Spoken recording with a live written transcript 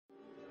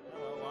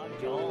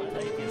Y'all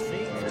take your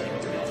seats.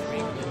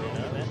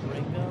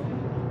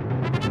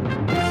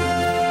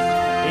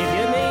 If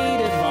you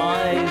need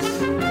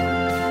advice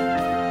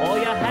or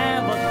you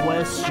have a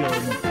question,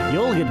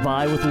 you'll get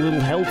by with a little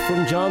help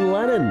from John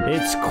Lennon.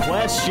 It's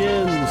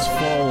Questions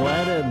for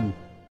Lennon.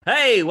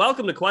 Hey,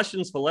 welcome to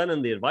Questions for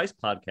Lennon, the advice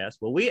podcast,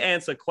 where we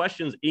answer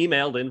questions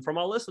emailed in from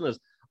our listeners.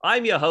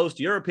 I'm your host,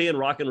 European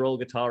rock and roll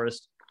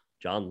guitarist,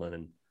 John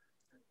Lennon.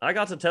 I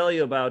got to tell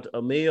you about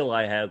a meal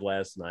I had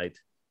last night.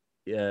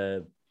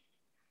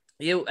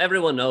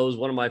 Everyone knows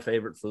one of my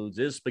favorite foods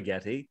is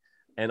spaghetti,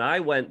 and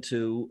I went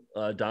to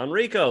Don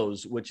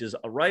Rico's, which is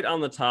right on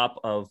the top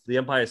of the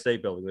Empire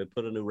State Building. They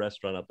put a new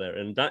restaurant up there,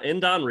 and in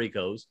Don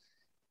Rico's,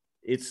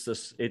 it's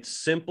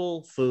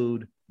simple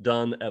food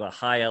done at a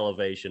high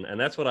elevation, and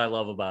that's what I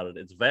love about it.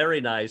 It's very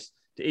nice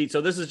to eat.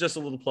 So this is just a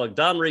little plug.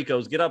 Don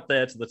Rico's, get up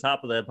there to the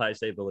top of the Empire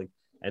State Building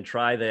and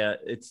try there.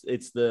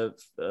 It's the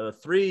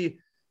three.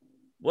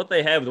 What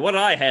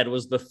I had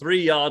was the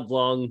 3-yard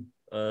long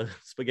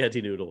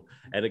spaghetti noodle,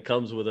 and it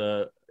comes with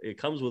a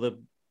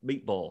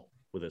meatball,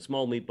 with a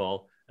small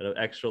meatball and an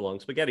extra long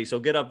spaghetti. So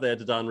get up there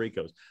to Don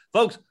Rico's,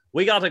 folks.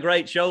 We got a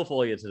great show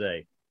for you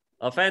today,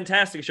 a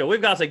fantastic show.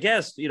 We've got a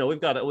guest.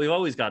 We've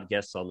always got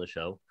guests on the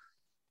show,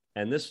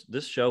 and this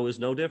show is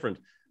no different.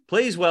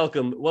 Please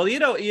welcome. Well, to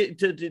know her.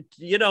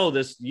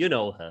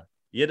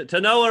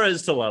 To know her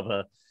is to love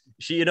her.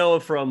 You know her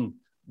from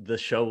the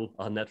show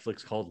on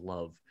Netflix called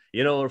Love.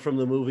 You know her from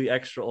the movie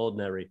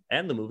Extraordinary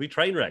and the movie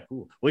Trainwreck.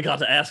 Ooh, we got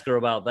to ask her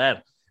about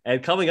that.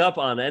 And coming up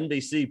on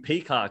NBC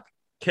Peacock,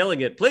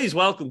 killing it. Please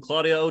welcome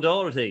Claudia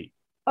O'Doherty.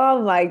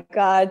 Oh my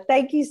God.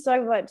 Thank you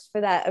so much for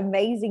that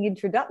amazing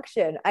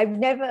introduction. I've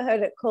never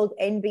heard it called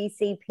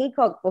NBC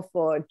Peacock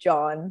before,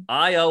 John.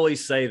 I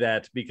always say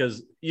that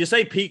because you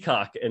say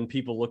Peacock and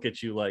people look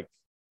at you like,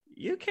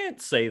 you can't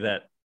say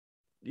that.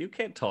 You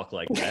can't talk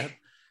like that.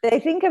 They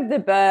think of the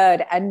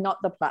bird and not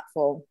the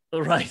platform.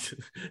 Right.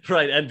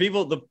 And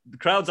the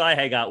crowds I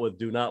hang out with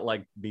do not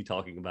like me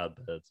talking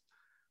about birds.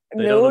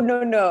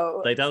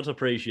 No. They don't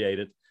appreciate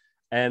it.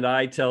 And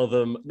I tell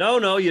them,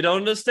 no, you don't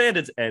understand.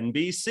 It's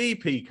NBC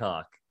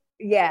Peacock.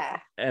 Yeah.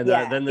 And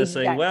then they're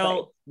saying,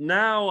 well,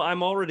 now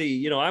I'm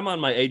already, I'm on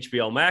my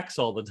HBO Max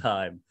all the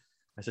time.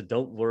 I said,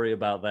 don't worry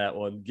about that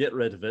one. Get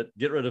rid of it.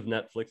 Get rid of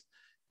Netflix.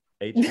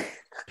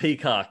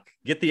 Peacock.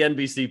 Get the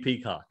NBC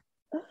Peacock.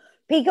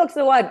 Peacock's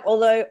the one.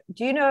 Although,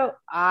 do you know,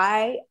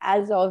 I,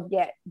 as of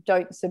yet,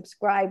 don't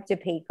subscribe to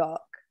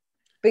Peacock.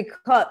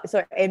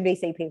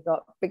 NBC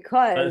Peacock,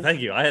 because... thank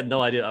you. I had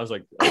no idea. I was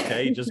like,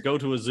 okay, just go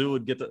to a zoo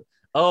and get the...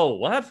 Oh,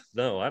 what?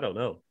 No, I don't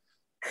know.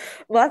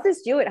 Martha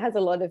Stewart has a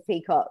lot of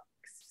peacocks.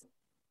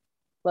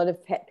 A lot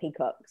of pet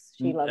peacocks.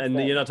 She loves them.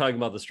 And you're not talking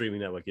about the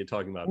streaming network. You're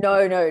talking about...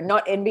 No,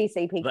 not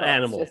NBC Peacock. The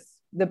animal. Just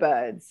the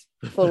birds.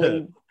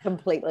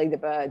 Completely the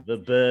birds. The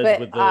birds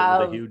with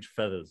the huge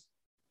feathers.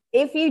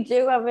 If you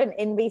do have an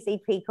NBC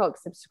Peacock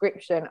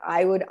subscription,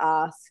 I would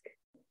ask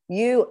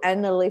you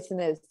and the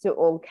listeners to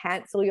all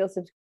cancel your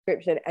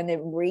subscription and then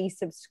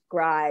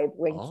resubscribe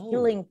when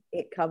Killing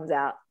It comes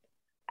out.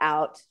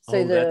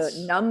 So the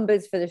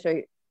numbers for the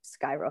show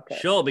skyrocket.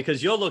 Sure,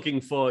 because you're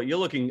looking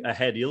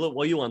ahead.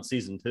 You want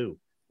season 2.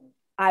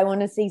 I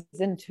want a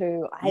season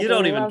 2. You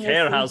don't even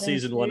care how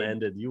season 1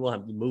 ended. You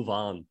want to move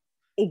on.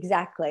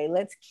 Exactly.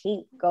 Let's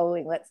keep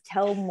going. Let's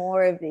tell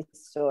more of this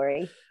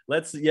story.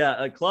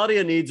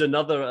 Claudia needs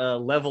another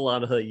level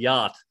on her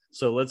yacht.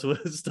 So let's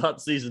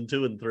start season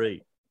 2 and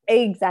 3.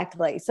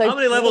 Exactly. So how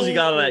many levels you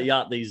got on that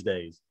yacht these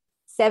days?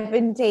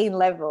 17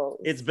 levels.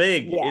 It's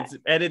big. Yeah.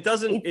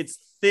 It's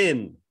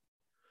thin.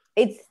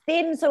 It's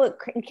thin, so it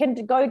can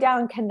go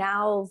down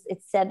canals,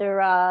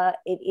 etc.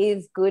 It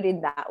is good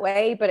in that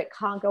way, but it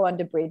can't go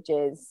under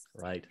bridges.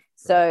 Right.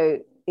 So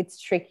it's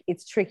tricky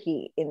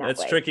in that way.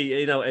 It's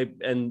tricky,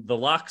 and the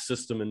lock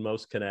system in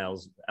most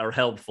canals are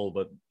helpful,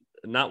 but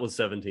not with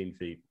 17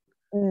 feet.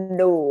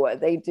 No,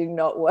 they do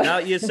not work. Now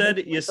you said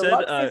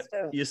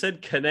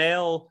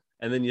canal,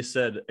 and then you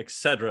said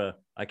etc.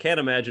 I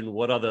can't imagine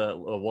what other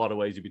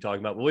waterways you'd be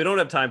talking about, but we don't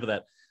have time for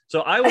that.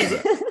 So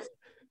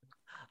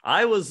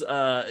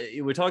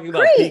we're talking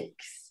about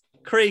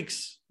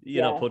creeks.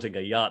 Putting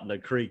a yacht in a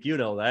creek. You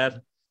know that.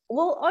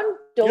 Well, on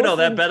Dawson's you know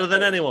that better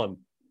than anyone.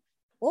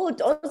 Well,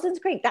 Dawson's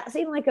Creek, that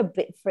seemed like a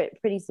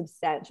pretty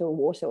substantial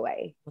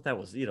waterway. Well, that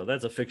was,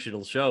 that's a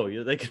fictional show.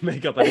 They can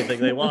make up anything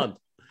they want.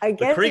 I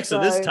guess the creeks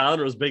of this town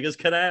are as big as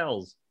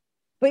canals.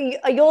 But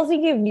you're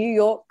thinking of New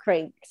York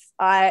creeks,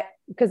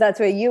 because that's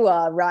where you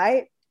are,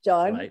 right,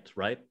 John?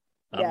 Right.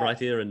 I'm right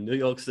here in New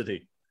York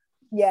City.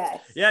 Yes.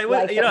 Yeah,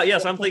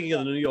 yes, I'm thinking of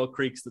the New York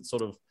creeks that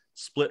sort of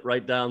split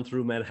right down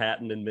through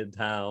Manhattan and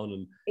Midtown,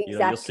 and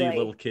you'll see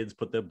little kids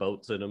put their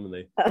boats in them, and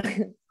they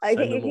send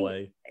them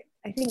away.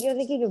 I think you're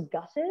thinking of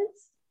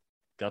gutters.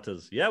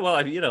 Gutters, yeah. Well,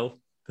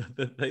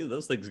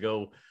 those things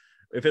go.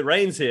 If it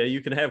rains here, you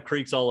can have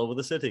creeks all over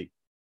the city.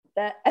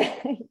 That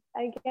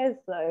I guess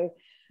so.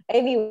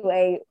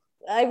 Anyway,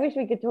 I wish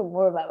we could talk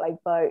more about my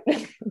boat.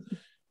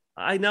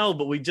 I know,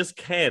 but we just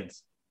can't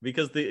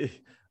because the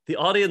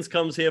audience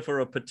comes here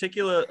for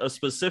a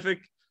specific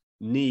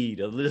need,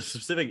 a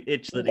specific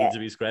itch that needs to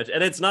be scratched,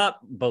 and it's not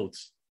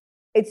boats.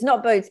 It's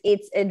not boats.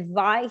 It's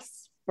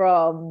advice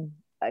from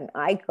an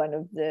icon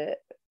of the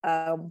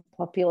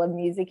popular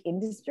music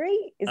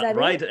industry. Is that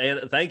right? It?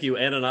 And thank you,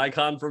 and an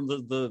icon from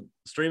the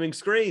streaming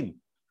screen.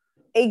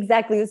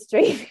 Exactly, the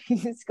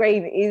streaming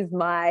screen is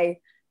my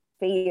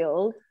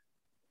field.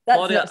 That's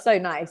Claudia, not so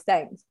nice.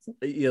 Thanks.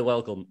 You're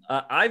welcome.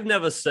 I've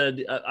never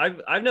said.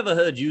 I've never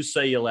heard you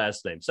say your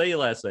last name. Say your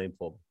last name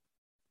for me.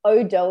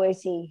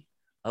 O'Doherty.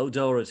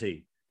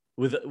 O'Doherty.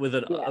 With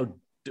an. Yeah.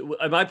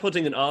 Am I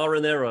putting an R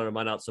in there, or am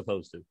I not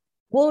supposed to?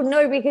 Well,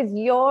 no, because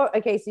you're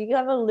okay. So you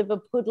have a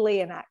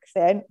Liverpudlian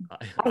accent.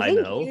 I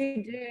think know.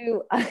 You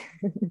do. I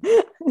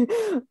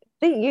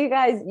think you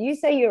guys. You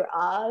say your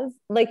R's.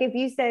 Like if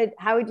you said,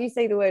 how would you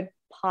say the word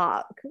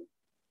park?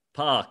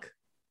 Park.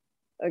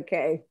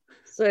 Okay.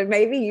 So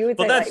maybe you would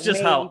say, but that's like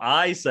just how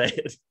I say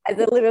it. As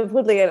a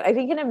Liverpudlian, I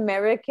think an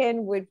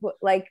American would put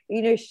like,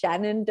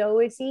 Shannon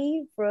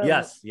Doherty from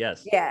Yes.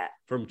 Yeah.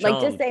 From Charmed.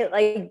 Like just say it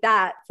like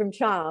that from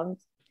Charmed.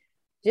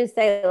 Just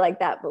say it like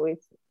that, but with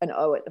an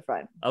O at the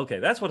front. Okay,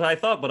 that's what I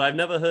thought, but I've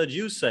never heard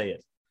you say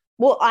it.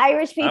 Well,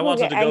 Irish people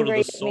get angry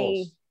at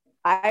me.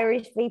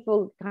 Irish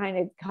people kind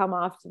of come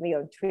after me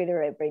on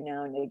Twitter every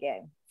now and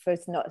again for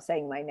not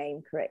saying my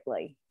name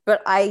correctly.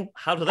 But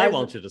how do they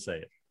want you to say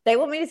it? They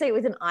want me to say it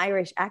with an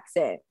Irish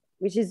accent,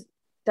 which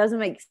doesn't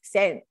make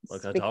sense.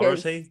 Like a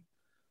Dorothy?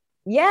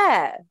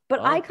 Yeah, but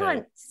okay. I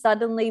can't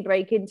suddenly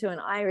break into an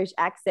Irish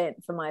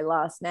accent for my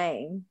last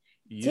name.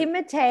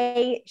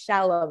 Timothée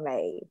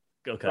Chalamet.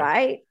 Okay.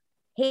 Right?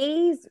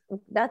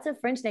 That's a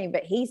French name,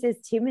 but he says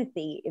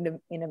Timothy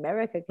in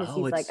America because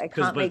he's like, I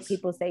can't make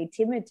people say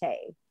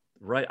Timothée.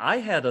 Right. I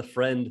had a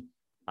friend.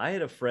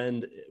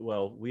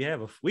 Well, we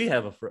have a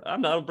friend. I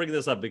don't bring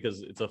this up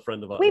because it's a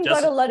friend of ours.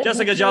 Got a lot of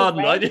Jessica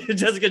Jordan. Right?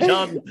 Jessica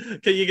Jordan.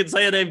 You can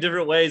say her name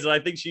different ways, and I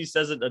think she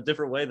says it a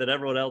different way than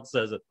everyone else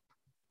says it.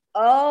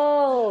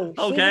 Oh.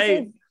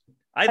 Okay.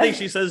 I think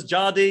she says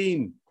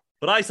Jardine,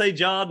 but I say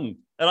Jordan,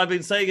 and I've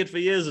been saying it for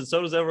years, and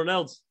so does everyone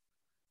else.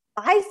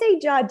 I say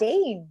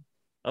Jardine.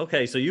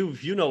 Okay, so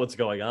you know what's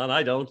going on.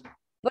 I don't.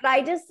 But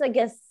I guess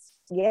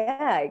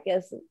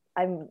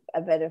I'm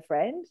a better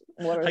friend.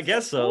 I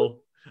guess so.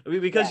 I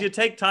mean, because you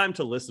take time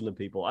to listen to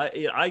people. I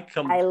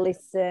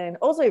listen.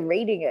 Also,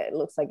 reading it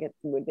looks like it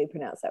would be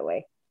pronounced that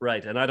way.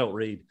 Right, and I don't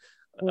read.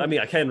 I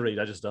mean, I can read.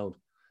 I just don't.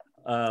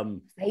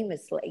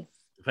 Famously,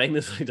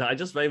 I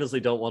just famously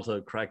don't want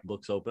to crack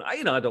books open.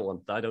 I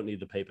don't need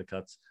the paper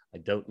cuts. I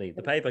don't need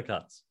the paper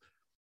cuts.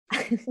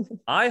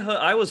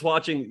 I was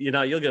watching.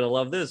 You're gonna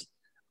love this.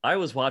 I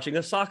was watching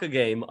a soccer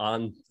game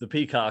on the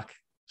Peacock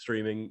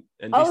streaming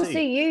NBC. Oh, so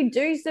you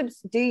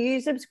do you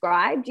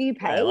subscribe? Do you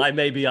pay? Well, I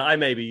may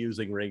be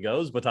using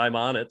Ringo's, but I'm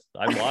on it.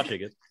 I'm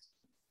watching it.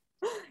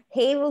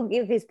 He will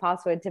give his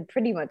password to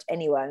pretty much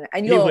anyone,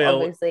 and you're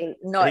obviously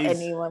not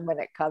anyone when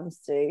it comes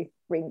to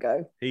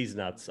Ringo. He's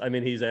nuts. I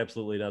mean, he's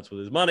absolutely nuts with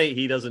his money.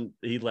 He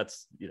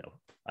lets.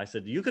 I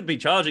said you could be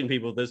charging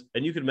people this,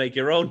 and you could make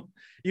your own.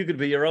 You could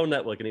be your own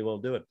network, and he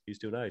won't do it. He's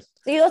too nice.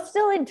 So you're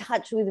still in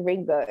touch with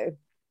Ringo?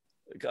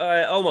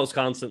 Almost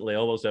constantly,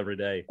 almost every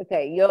day.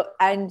 Okay,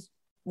 I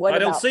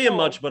don't see him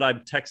much, but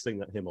I'm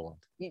texting him a lot.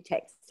 You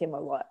text him a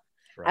lot.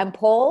 Right. And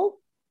Paul,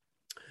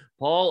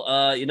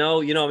 I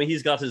mean,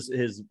 he's got his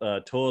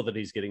tour that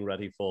he's getting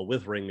ready for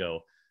with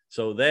Ringo.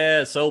 So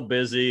they're so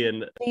busy.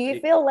 And do you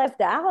feel left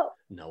out?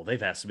 No,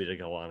 they've asked me to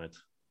go on it.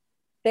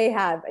 They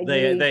have. And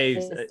they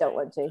just don't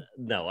want to.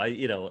 No,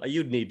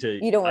 you'd need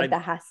to. You don't want the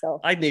hassle.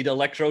 I'd need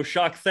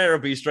electroshock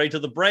therapy straight to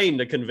the brain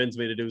to convince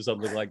me to do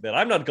something like that.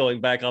 I'm not going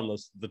back on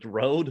the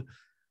road.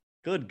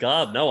 Good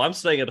God, no! I'm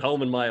staying at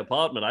home in my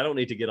apartment. I don't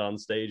need to get on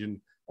stage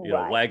and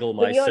waggle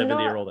my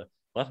 70-year-old.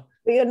 What?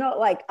 But you're not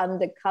like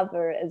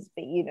undercover as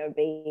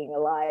being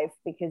alive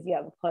because you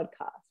have a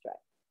podcast, right?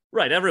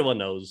 Right. Everyone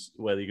knows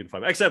whether you can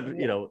find me. Except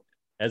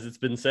as it's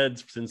been said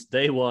since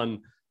day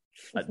one,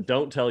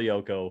 don't tell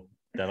Yoko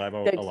that I'm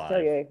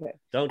alive.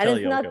 Don't tell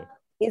Yoko.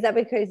 Is that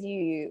because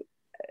you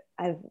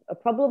have a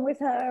problem with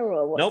her,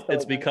 or what? Nope,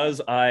 it's because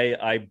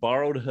I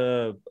borrowed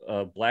her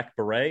black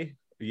beret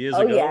years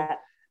ago. Yeah,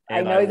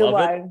 I know the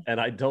one.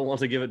 And I don't want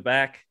to give it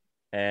back,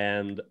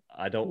 and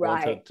I don't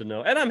want her to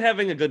know. And I'm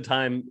having a good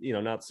time,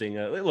 not seeing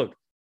her. Look,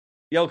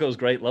 Yoko's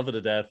great, love her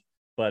to death,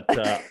 but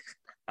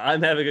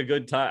I'm having a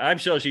good time. I'm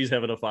sure she's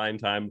having a fine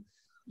time.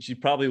 She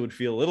probably would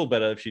feel a little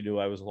better if she knew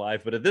I was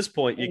alive, but at this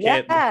point, you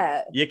can't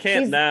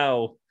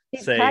now.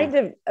 She's kind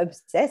of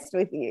obsessed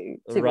with you,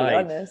 to be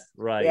honest.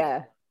 Right.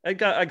 Yeah. And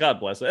God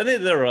bless her. And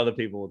there are other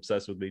people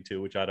obsessed with me too,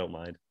 which I don't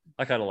mind.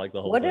 I kind of like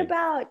the whole thing. What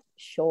about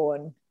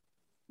Sean?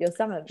 Your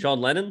son?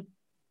 Sean Lennon?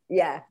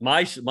 Yeah.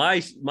 My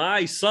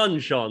son,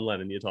 Sean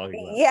Lennon, you're talking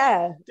about.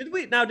 Yeah.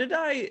 Did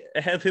I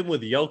have him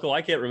with Yoko?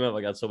 I can't remember.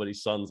 I got so many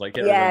sons. I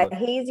can't remember. Yeah,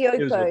 he's Yoko's.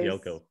 He was with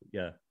Yoko.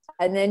 Yeah.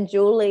 And then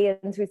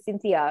Julian's with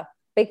Cynthia.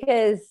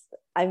 Because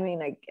I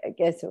mean, I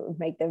guess it would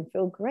make them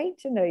feel great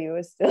to know you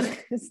were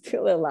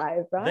still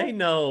alive, right? They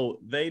know. Oh,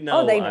 they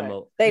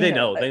know. They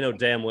know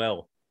damn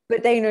well.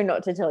 But they know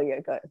not to tell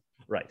Yoko.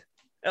 Right.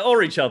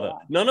 or each other.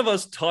 Right. None of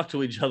us talk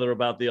to each other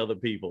about the other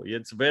people.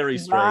 It's very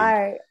strange.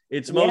 Right.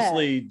 It's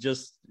mostly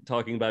just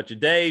talking about your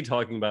day,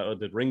 talking about, oh,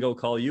 did Ringo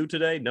call you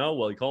today? No,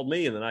 well, he called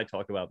me, and then I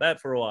talk about that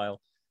for a while.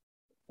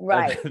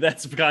 Right.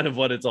 That's kind of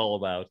what it's all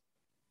about.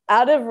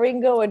 Out of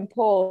Ringo and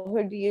Paul,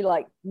 who do you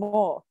like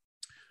more?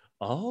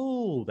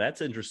 Oh,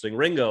 that's interesting.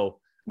 Ringo.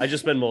 I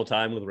just spend more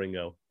time with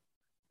Ringo.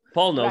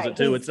 Paul knows it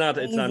too. He's It's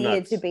easier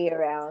not to be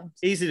around.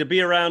 Easy to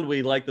be around.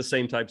 We like the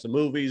same types of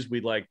movies.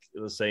 We like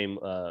the same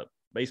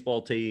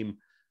baseball team.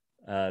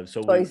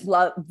 So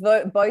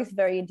both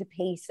very into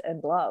peace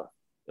and love.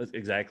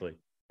 Exactly.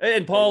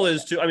 And Paul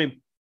is too. I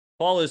mean,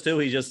 Paul is too.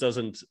 He just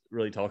doesn't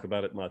really talk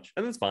about it much,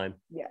 and that's fine.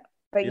 Yeah,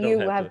 but you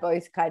have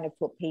both kind of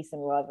put peace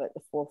and love at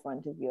the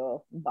forefront of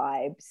your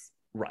vibes.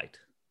 Right.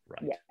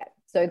 Yeah.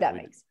 So that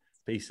makes sense.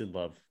 Peace and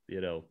love.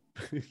 You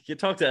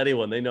talk to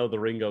anyone, they know the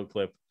Ringo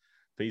clip.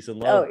 Peace and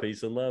love.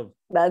 Peace and love.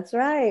 That's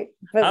right.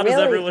 But how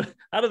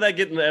did that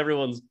get into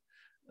everyone's?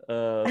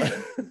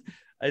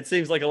 It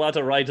seems like a lot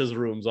of writers'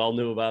 rooms all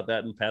knew about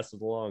that and passed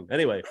it along.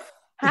 Anyway,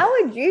 how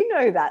would you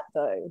know that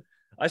though?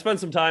 I spent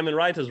some time in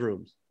writers'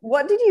 rooms.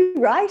 What did you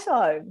write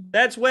on?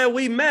 That's where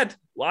we met.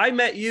 I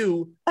met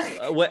you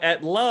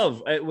at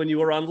Love when you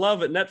were on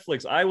Love at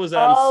Netflix. I was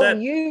on set.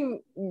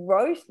 You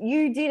wrote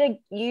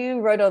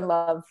on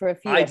Love for a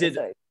few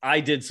episodes. I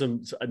did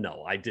some.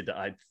 No, I did.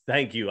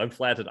 Thank you. I'm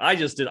flattered.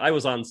 I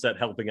was on set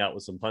helping out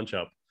with some punch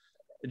up,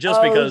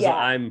 just because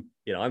I'm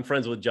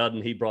friends with Judd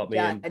and he brought me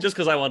in just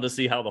because I wanted to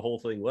see how the whole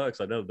thing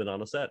works. I've never been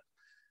on a set.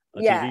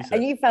 TV set.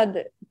 And you found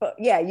it, but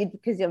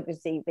because you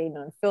obviously been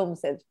on film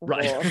sets before.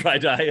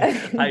 Right.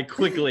 I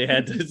quickly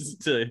had to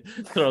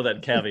throw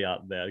that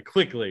caveat in there.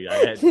 Quickly,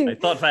 I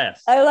thought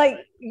fast. I like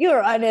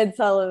you're on Ed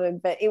Sullivan,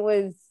 but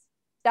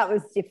that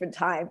was different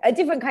time, a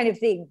different kind of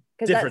thing,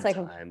 because that's like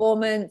a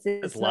performance.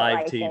 It's live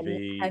like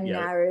TV, a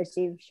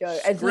narrative show,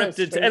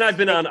 scripted. And I've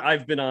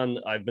been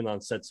on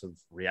sets of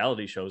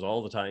reality shows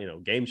all the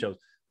time. Game shows.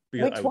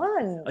 Which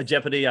one?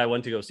 Jeopardy. I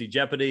went to go see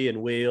Jeopardy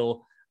and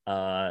Wheel.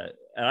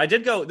 And I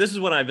did go. This is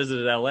when I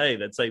visited LA.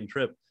 That same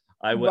trip,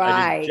 I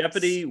did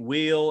Jeopardy,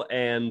 Wheel,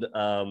 and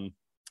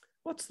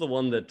what's the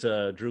one that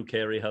Drew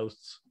Carey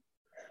hosts?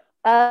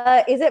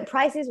 Is it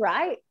Price is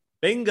Right?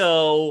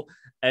 Bingo!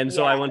 And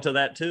so I went to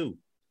that too,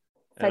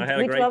 and I had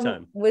a great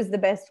time. Was the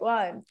best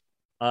one?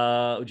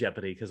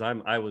 Jeopardy, because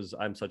I'm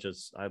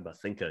a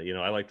thinker.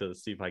 I like to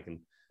see if I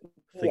can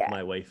think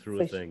my way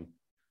through a thing.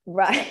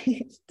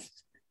 Right.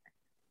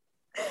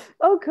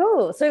 Oh,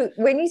 cool. So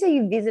when you say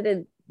you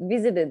visited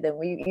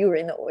them, you were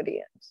in the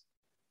audience.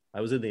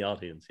 I was in the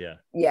audience,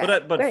 yeah.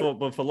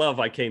 But for Love,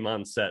 I came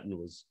on set and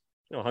was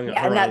hung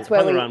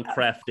around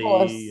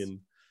Crafty and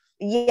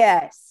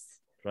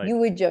right. You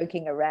were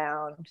joking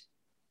around,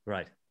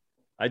 right?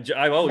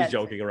 I'm always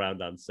joking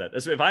around on set.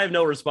 If I have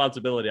no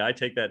responsibility, I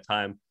take that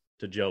time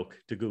to joke,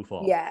 to goof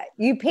off. Yeah,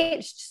 you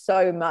pitched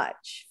so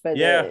much for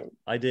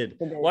I did.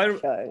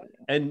 Show.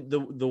 And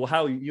the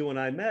how you and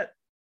I met,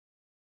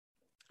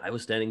 I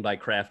was standing by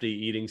Crafty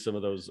eating some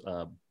of those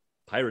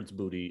Pirates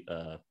booty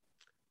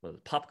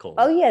popcorn.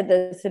 Oh yeah,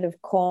 the sort of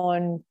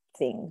corn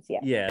things.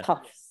 Yeah.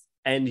 Puffs.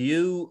 And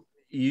you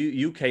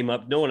came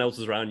up. No one else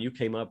was around. You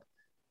came up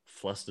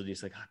flustered. You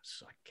said, I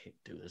can't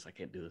do this. I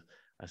can't do this.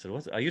 I said,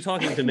 what? Are you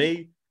talking to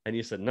me? And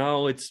you said,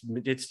 no, it's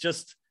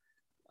just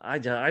I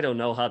don't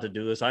know how to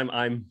do this.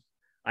 I'm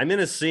in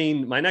a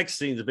scene. My next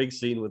scene is a big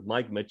scene with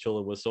Mike Mitchell,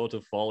 and we're sort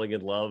of falling in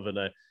love. And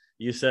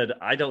you said,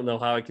 I don't know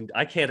how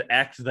I can't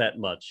act that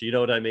much. You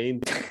know what I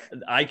mean?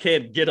 I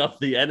can't get up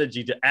the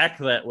energy to act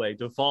that way,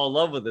 to fall in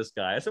love with this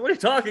guy. I said, what are you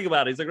talking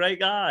about? He's a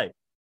great guy.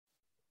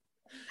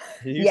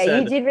 You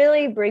did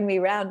really bring me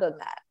around on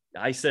that.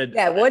 I said,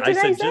 what did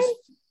I say?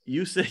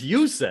 You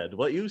said,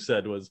 what you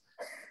said was,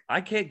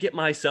 I can't get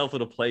myself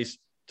in a place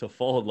to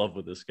fall in love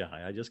with this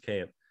guy. I just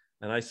can't.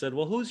 And I said,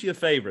 well, who's your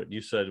favorite?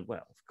 You said,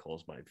 well, of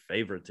course, my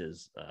favorite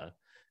is,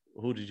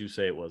 who did you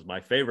say it was?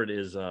 My favorite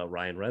is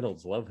Ryan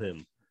Reynolds. Love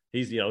him.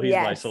 He's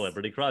my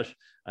celebrity crush.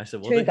 I said,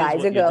 well, 2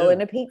 guys, a girl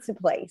in a pizza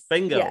place.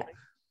 Bingo.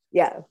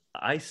 Yeah.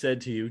 I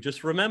said to you,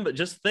 just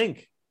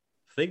think,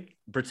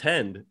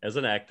 pretend as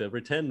an actor,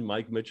 pretend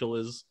Mike Mitchell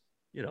is,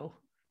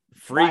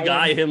 free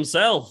guy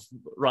himself,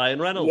 Ryan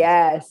Reynolds.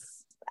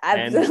 Yes,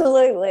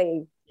 absolutely.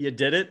 And you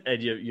did it,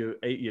 and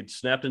you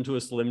snapped into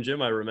a Slim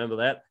Jim. I remember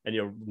that, and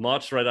you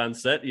marched right on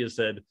set. You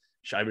said,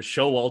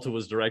 Showalter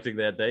was directing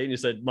that day, and you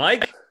said,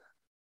 Mike.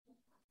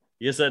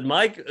 You said,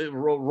 Mike,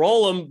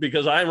 roll him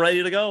because I'm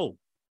ready to go.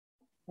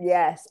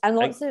 Yes. And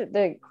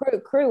the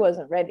crew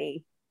wasn't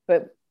ready,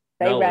 but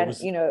they ran,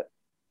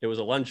 It was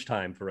a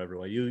lunchtime for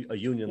everyone, a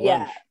union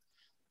lunch.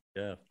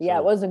 Yeah. Yeah,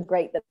 it wasn't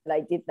great that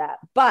I did that.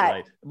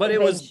 But it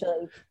was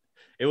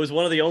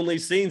one of the only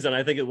scenes, and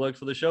I think it worked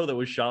for the show, that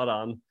was shot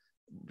on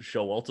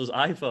Showalter's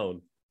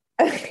iPhone.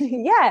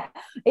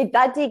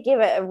 That did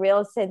give it a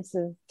real sense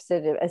of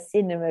sort of a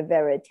cinema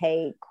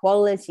verite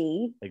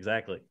quality.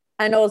 Exactly.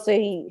 And also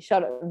he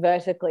shot it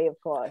vertically, of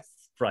course.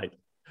 Right.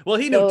 Well,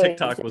 he knew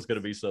TikTok was going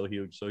to be so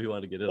huge, so he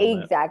wanted to get in on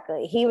that.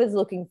 Exactly. He was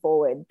looking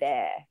forward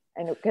there.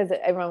 And because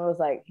everyone was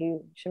like, he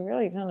should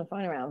really turn the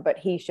phone around, but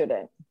he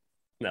shouldn't.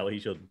 No, he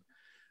shouldn't.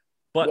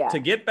 But Yeah. to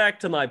get back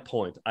to my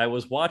point, I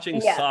was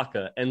watching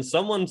soccer and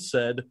someone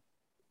said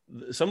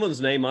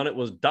someone's name on it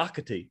was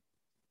Doherty.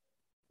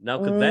 Now,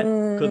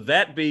 could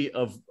that be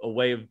a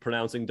way of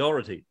pronouncing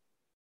Dorothy?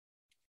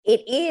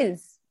 It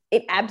is.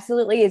 It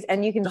absolutely is.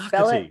 And you can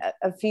spell it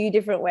a few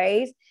different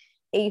ways.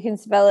 You can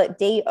spell it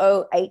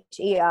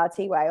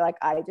Doherty like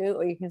I do,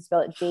 or you can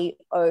spell it Docherty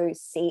or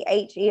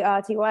Dougherty.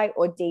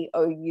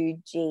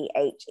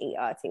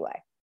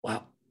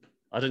 Wow.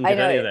 I didn't get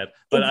any of that.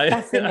 But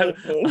I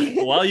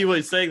while you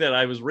were saying that,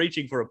 I was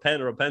reaching for a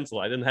pen or a pencil.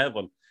 I didn't have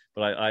one,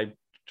 but I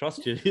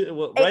trust you. Right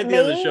at the end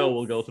of the show,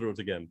 we'll go through it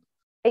again.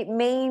 It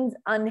means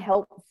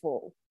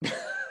unhelpful.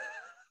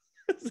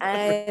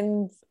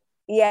 And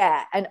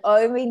yeah, and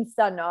O means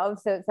son of.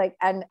 So it's like,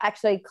 and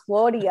actually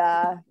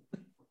Claudia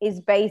is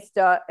based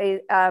on,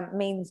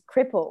 means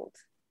crippled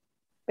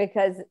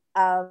because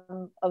of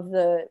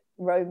the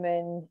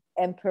Roman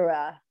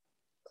emperor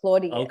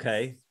Claudius.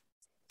 Okay.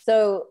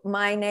 So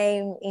my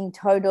name in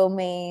total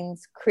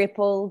means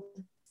crippled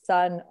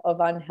son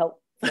of unhelpful.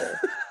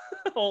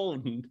 Oh,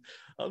 okay.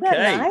 Isn't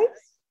that nice?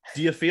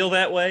 Do you feel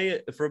that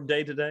way from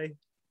day to day?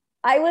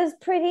 I was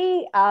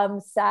pretty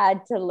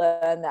sad to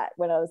learn that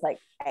when I was like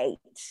 8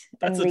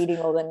 and reading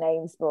all the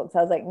names books.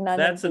 I was like,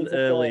 that's an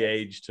early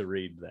age to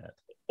read that.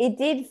 It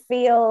did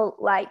feel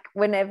like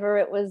whenever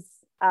it was,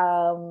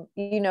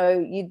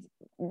 you'd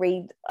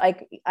read,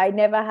 like I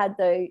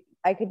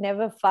could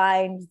never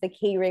find the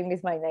key ring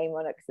with my name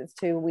on it because it's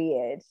too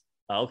weird.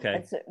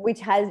 Okay.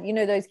 Which has,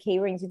 those key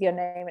rings with your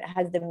name, it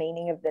has the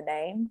meaning of the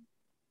name.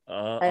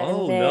 No,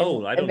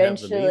 I don't have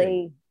the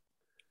meaning.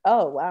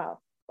 Oh, wow.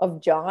 Of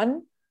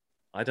John?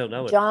 I don't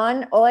know it.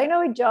 John, all I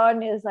know with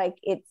John is like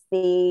it's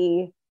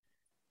the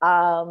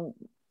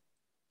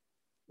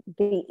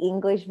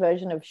English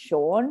version of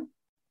Sean.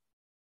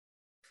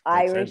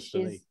 Makes Irish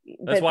is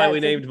that's why we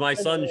named my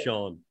son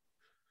Sean.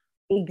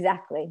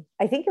 Exactly.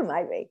 I think it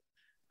might be.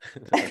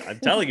 I'm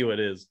telling you it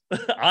is.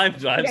 I'm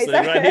sitting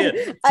right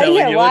here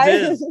telling you it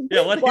is.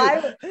 Yeah, what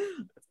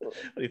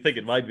do you think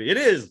it might be? It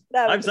is.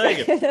 I'm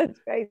saying it. That's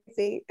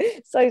crazy.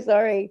 So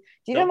sorry.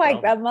 Do you know my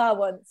grandma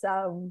once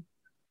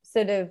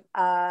sort of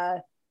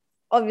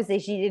obviously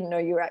she didn't know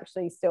you were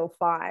actually still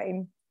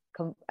fine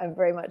and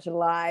very much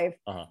alive.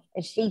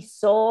 And she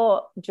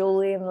saw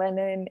Julian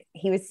Lennon.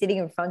 He was sitting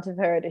in front of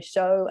her at a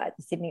show at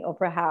the Sydney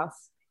Opera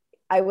House.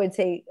 I would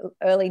say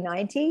early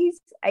 90s,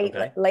 late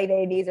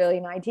 80s, early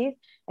 90s.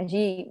 And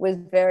she was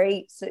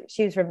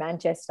from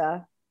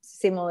Manchester,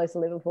 similar to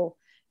Liverpool,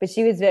 but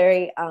she was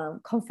very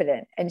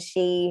confident. And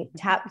she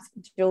tapped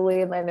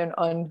Julian Lennon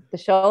on the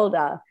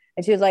shoulder.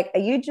 And she was like, "Are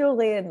you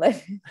Julian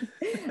Lennon?"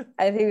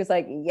 And he was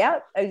like,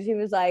 "Yep." And she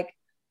was like,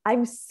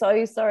 "I'm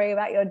so sorry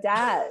about your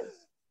dad."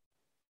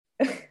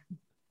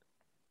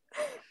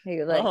 He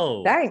was like,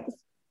 "Thanks."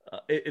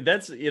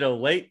 That's,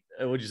 late,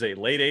 would you say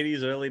late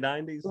 80s, early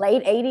 90s?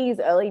 Late 80s,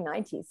 early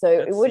 90s. So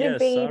it would have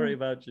been. Sorry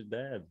about your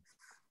dad.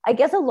 I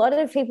guess a lot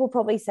of people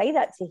probably say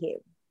that to him.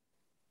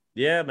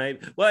 Yeah,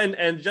 maybe. Well,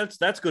 and just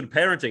that's good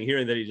parenting,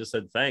 hearing that he just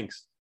said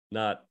thanks.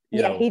 Not,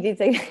 he did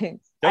say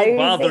thanks. Don't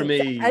bother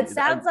me. It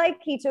sounds like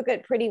he took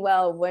it pretty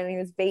well when he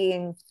was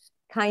being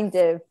kind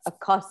of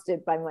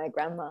accosted by my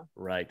grandma.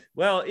 Right.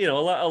 Well,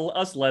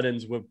 us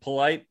Lennons were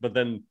polite, but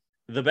then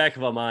in the back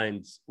of our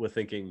minds, we're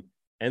thinking,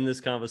 end this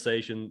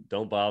conversation.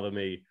 Don't bother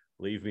me.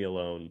 Leave me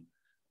alone.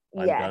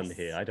 I'm done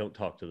here. I don't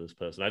talk to this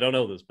person. I don't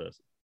know this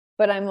person.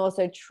 But I'm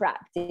also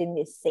trapped in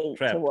this seat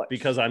to watch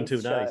because I'm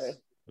too nice.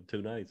 I'm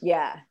too nice.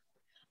 Yeah.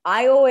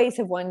 I always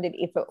have wondered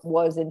if it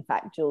was in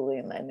fact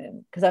Julian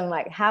Lennon, because I'm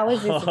like, how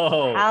is this?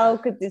 How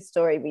could this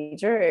story be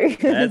true?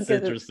 That's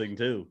interesting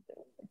too.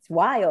 It's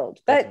wild,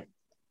 but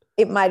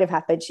it might have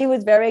happened. She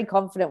was very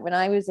confident when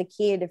I was a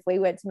kid. If we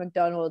went to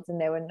McDonald's and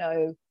there were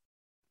no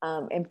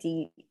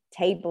empty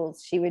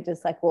tables, she would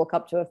just like walk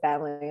up to a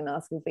family and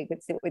ask if we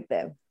could sit with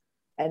them,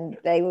 and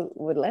they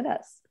would let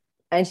us.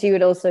 And she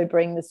would also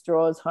bring the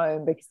straws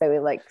home because they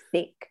were like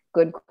thick,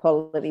 good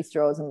quality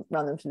straws, and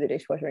run them through the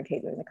dishwasher and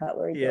keep them in the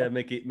cutlery. Yeah,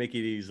 Mickey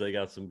D's, they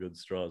got some good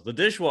straws. The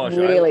dishwasher,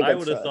 really I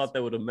would have thought they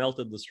would have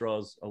melted the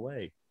straws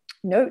away.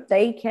 No,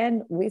 they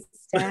can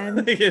withstand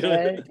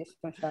the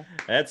dishwasher.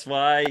 That's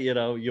why,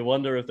 you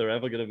wonder if they're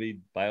ever going to be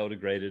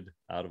biodegraded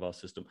out of our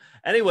system.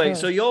 Anyway,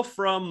 so you are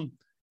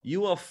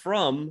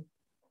from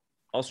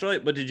Australia,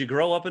 but did you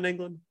grow up in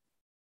England?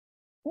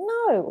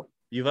 No.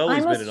 You've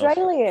always been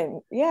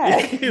Australian.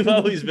 Yeah. You've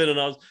always been in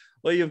Australia.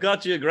 Well, you've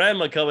got your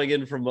grandma coming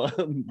in from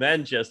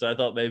Manchester. I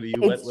thought maybe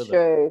you went with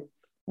her. It's true.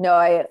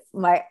 No,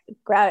 my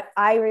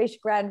Irish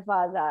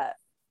grandfather,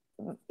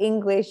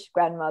 English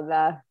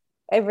grandmother,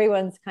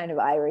 everyone's kind of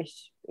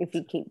Irish if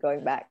you keep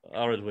going back.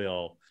 Aren't we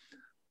all?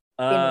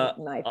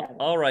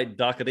 All right,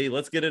 Doherty,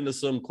 let's get into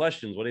some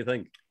questions. What do you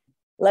think?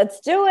 Let's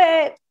do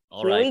it.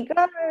 Here we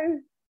go.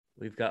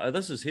 We've got,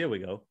 here we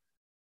go.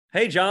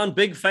 Hey, John,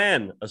 big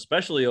fan,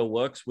 especially your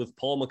works with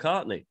Paul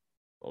McCartney.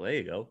 Well, there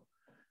you go.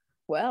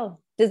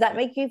 Well, does that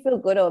make you feel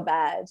good or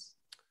bad?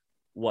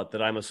 What,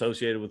 that I'm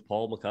associated with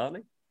Paul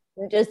McCartney?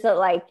 Just that,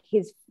 like,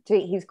 he's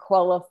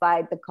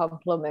qualified the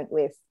compliment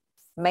with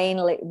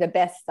mainly the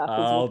best stuff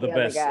is with the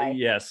best. other guy.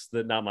 Yes,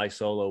 not my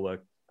solo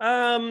work.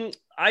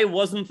 I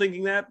wasn't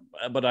thinking that,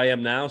 but I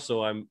am now.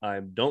 So I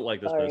don't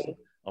like this person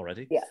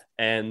already. Yeah.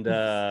 And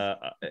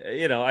I'm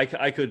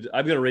going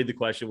to read the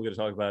question. We're going to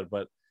talk about it,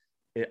 but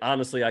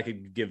honestly, I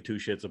could give two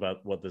shits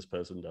about what this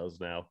person does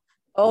now.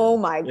 Oh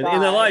my God. In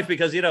their life,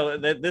 because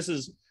this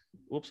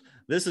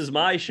is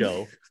my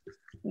show.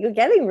 You're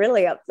getting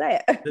really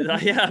upset.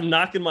 Yeah, I'm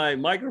knocking my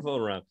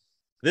microphone around.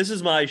 This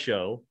is my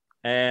show,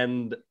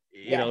 and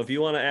if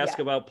you want to ask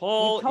about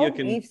Paul,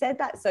 you've said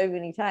that so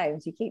many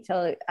times. You keep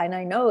telling, and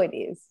I know it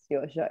is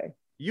your show.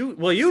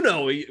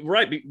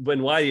 Right?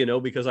 When why do you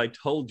know? Because I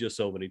told you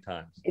so many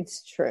times.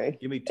 It's true.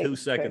 Give me 2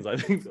 seconds. True. I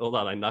think. Hold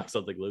on, I knocked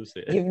something loose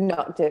here. You've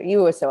knocked it.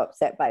 You were so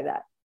upset by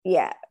that.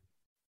 Yeah.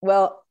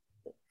 Well,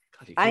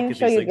 God, I'm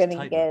sure you're going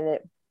to get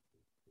it.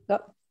 Oh.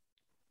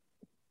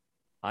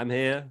 I'm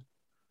here.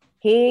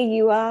 Here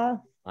you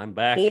are. I'm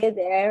back. Here,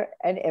 there,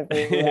 and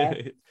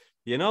everywhere.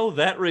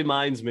 That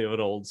reminds me of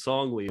an old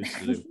song we used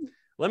to do.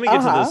 Let me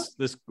get to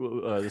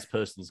this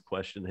person's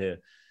question here.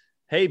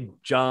 Hey,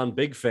 John,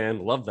 big fan.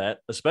 Love that.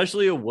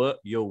 Especially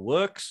your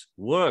works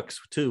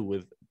too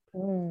with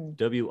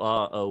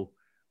WORKS.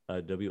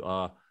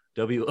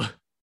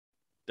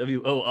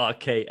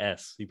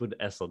 He put an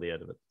S on the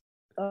end of it.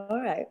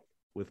 All right.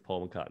 With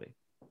Paul McCartney.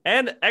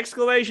 And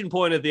exclamation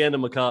point at the end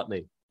of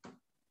McCartney.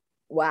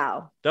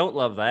 Wow. Don't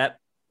love that.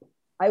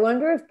 I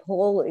wonder if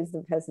Paul is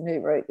the person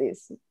who wrote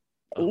this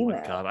email. Oh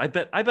my God. I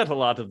bet a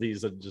lot of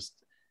these are just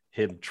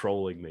him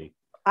trolling me.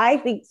 I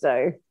think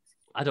so.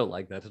 I don't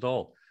like that at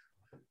all.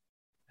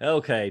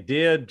 Okay,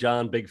 dear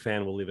John, big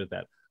fan. We'll leave it at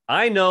that.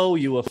 I know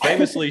you were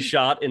famously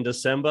shot in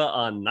December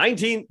on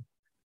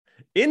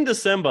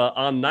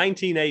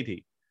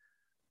 1980.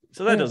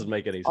 So that doesn't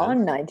make any sense.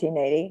 On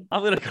 1980.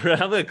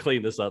 I'm gonna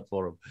clean this up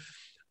for him.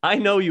 I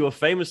know you were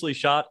famously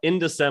shot in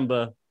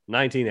December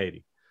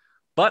 1980.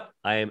 But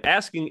I am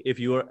asking if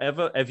you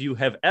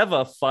have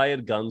ever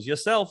fired guns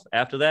yourself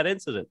after that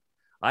incident.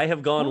 I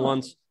have gone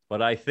once,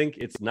 but I think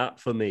it's not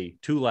for me.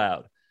 Too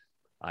loud.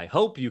 I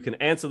hope you can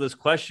answer this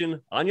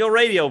question on your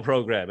radio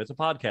program. It's a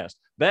podcast.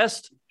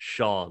 Best,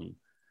 Sean.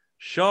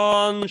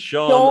 Sean.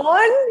 Sean.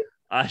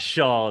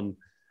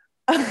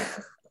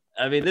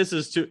 I mean, this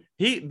is too.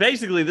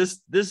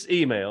 This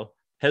email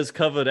has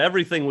covered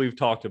everything we've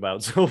talked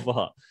about so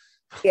far.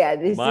 Yeah,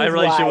 this my is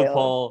relationship wild. with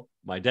Paul,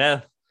 my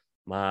death,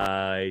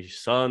 my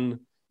son,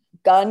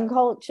 gun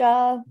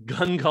culture,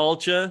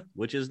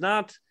 which is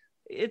not.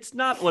 It's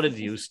not what it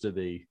used to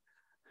be.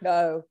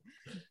 No.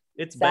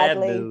 It's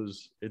sadly, bad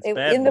news. Bad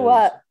in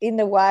news. In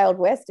the Wild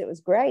West, it was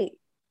great.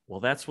 Well,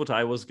 that's what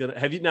I was gonna.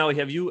 Have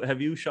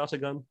you shot a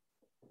gun?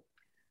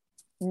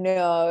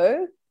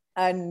 No,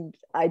 and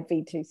I'd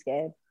be too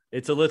scared.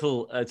 It's a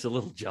little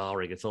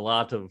jarring. It's a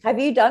lot of. Have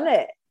you done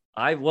it?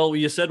 Well,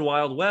 you said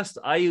Wild West.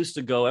 I used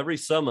to go every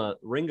summer.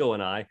 Ringo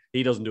and I.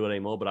 He doesn't do it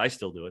anymore, but I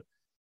still do it.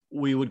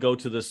 We would go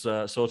to this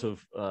sort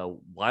of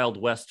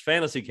Wild West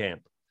fantasy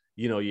camp.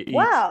 You eat.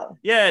 Wow.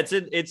 Yeah,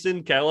 it's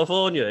in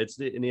California. It's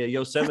near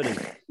Yosemite.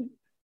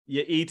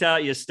 You eat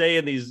out. You stay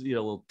in these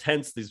little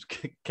tents, these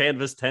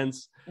canvas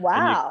tents.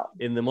 Wow.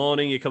 In the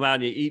morning, you come out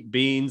and you eat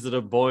beans that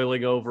are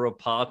boiling over a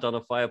pot on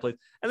a fireplace,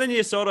 and then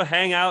you sort of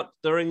hang out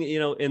during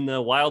in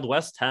the Wild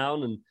West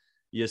town, and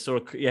you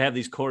have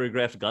these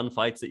choreographed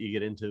gunfights that you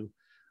get into.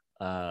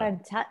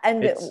 Fantastic.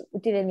 And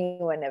did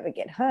anyone ever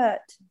get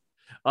hurt?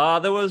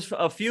 There was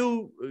a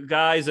few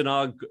guys in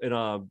our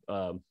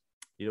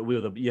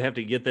you have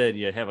to get there and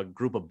you have a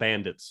group of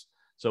bandits.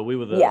 So we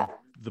were the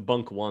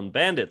Bunk One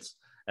bandits,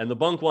 and the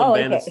Bunk One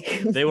bandits,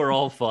 they were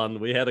all fun.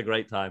 We had a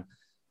great time.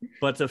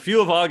 But a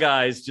few of our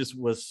guys just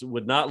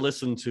would not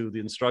listen to the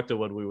instructor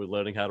when we were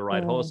learning how to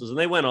ride horses, and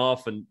they went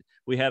off, and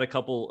we had a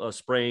couple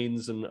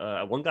sprains, and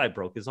one guy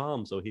broke his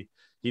arm, so he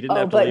didn't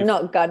have to leave.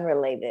 Not gun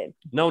related.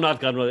 No, not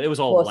gun related. It was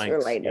all horse blanks,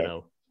 related.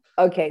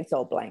 Okay, it's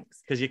all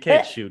blanks. Because you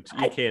can't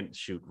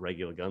shoot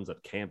regular guns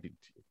at camp.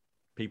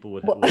 People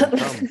would come.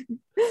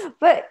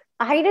 But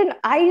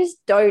I just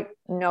don't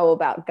know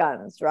about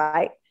guns,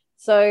 right?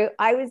 So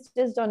I was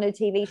just on a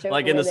TV show.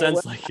 Like in the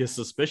sense, like you're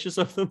suspicious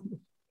of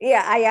them?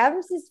 Yeah, I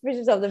am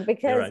suspicious of them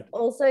because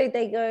also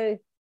they go,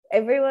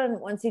 everyone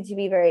wants you to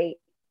be very,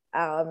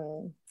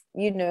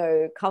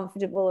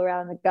 comfortable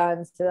around the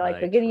guns. So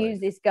like, we're going to use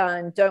this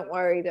gun. Don't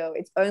worry though.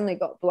 It's only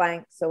got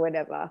blanks or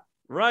whatever.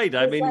 Right.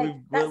 I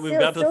mean, we've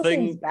got the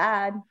thing. Seems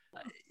bad.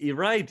 You're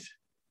right.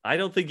 I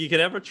don't think you can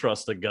ever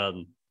trust a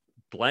gun.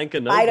 Blank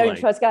and no I don't blank.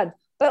 trust guns.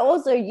 But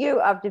also you,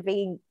 after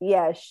being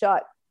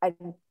shot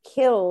and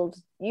killed,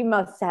 you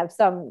must have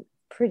some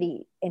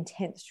pretty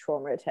intense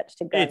trauma attached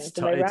to guns. It's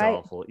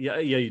awful. Yeah,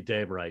 you're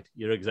damn right.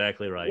 You're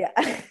exactly right.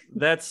 Yeah.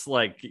 That's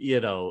like,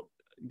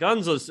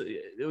 guns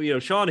are,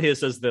 Sean here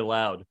says they're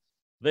loud.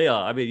 They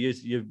are. I mean,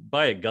 you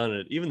buy a gun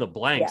and even the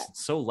blanks,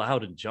 it's so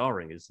loud and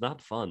jarring. It's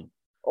not fun.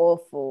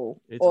 Awful.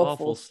 It's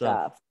awful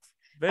stuff.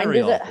 Very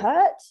and does awful. it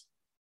hurt?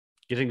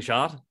 Getting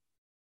shot?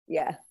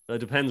 Yeah. It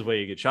depends where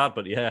you get shot,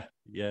 but yeah,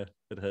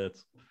 it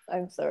hurts.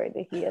 I'm sorry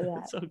to hear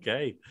that. It's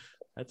okay.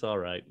 That's all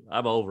right.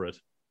 I'm over it.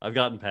 I've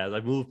gotten past.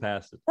 I've moved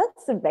past it.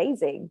 That's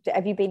amazing.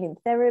 Have you been in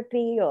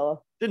therapy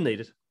or Didn't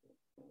need it.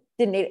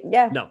 didn't need it?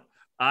 Yeah. No,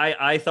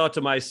 I thought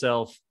to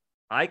myself,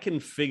 I can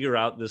figure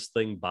out this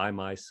thing by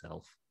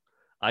myself.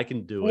 I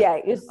can do it. Yeah,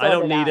 I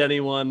don't need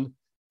anyone.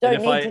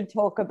 Don't need to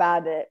talk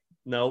about it.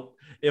 No,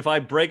 if I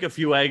break a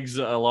few eggs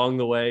along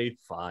the way,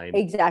 fine.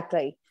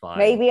 Exactly. Fine.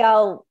 Maybe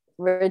I'll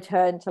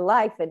return to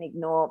life and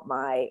ignore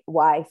my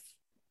wife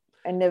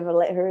and never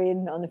let her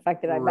in on the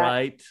fact that I'm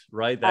back.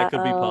 Right. That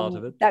could be part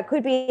of it. That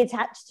could be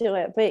attached to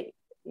it, but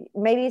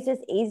maybe it's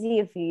just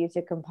easier for you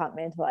to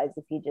compartmentalize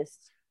if you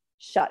just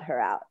shut her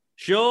out.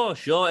 Sure.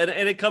 And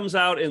it comes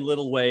out in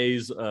little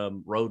ways,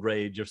 road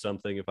rage or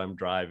something. If I'm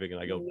driving and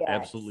I go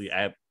absolutely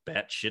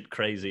batshit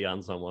crazy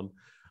on someone,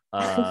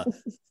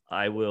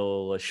 I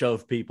will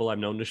shove people.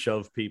 I'm known to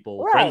shove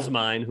people. Right. Friends of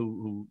mine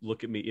who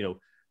look at me,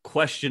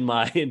 question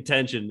my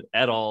intention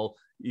at all.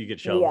 You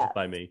get shoved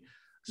by me.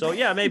 So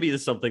yeah, maybe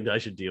it's something that I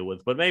should deal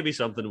with, but maybe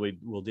something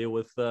we'll deal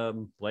with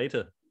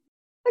later.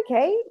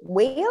 Okay,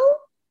 we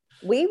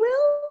will.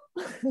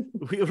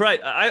 Right.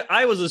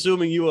 I was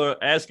assuming you were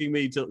asking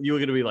me you were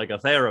going to be like a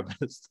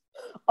therapist.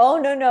 Oh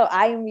no,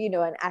 I'm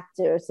an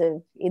actor sort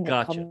of in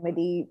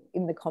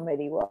the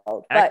comedy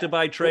world. Actor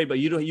by trade, but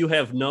you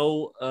have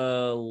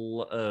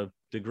no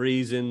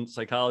degrees in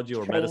psychology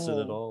or medicine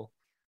at all.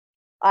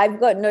 I've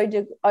got no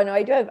degree. Oh no,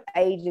 I do have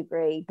a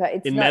degree, but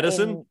it's in not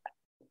medicine.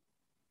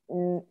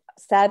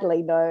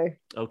 Sadly, no.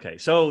 Okay,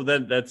 so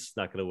then that's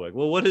not going to work.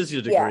 Well, what is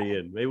your degree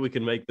in? Maybe we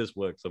can make this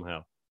work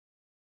somehow.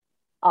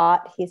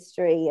 Art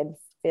history and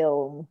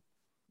film.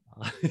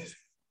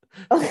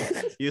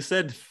 You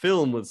said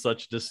film with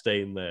such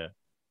disdain there.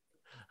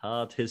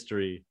 Art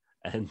history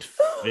and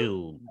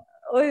film.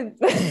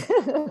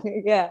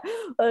 Yeah,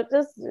 well,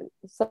 just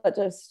such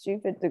a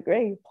stupid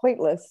degree,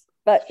 pointless.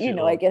 But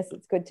sure. I guess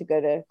it's good to go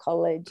to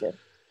college.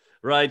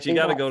 Right, you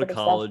got to go to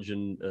college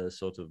and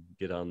sort of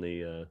get on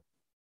the.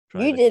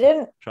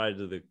 Didn't try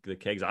to do the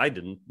kegs. I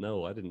didn't.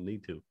 No, I didn't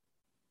need to.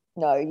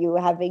 No, you were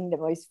having the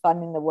most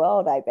fun in the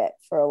world, I bet,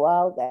 for a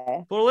while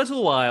there. For a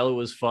little while, it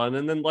was fun,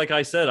 and then, like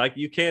I said,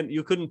 you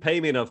couldn't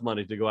pay me enough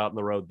money to go out on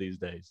the road these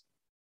days.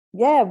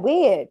 Yeah,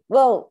 weird.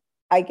 Well,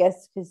 I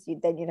guess because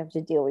then you'd have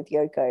to deal with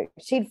Yoko.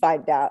 She'd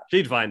find out.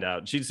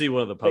 She'd see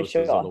one of the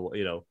posters on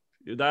the.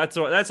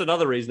 That's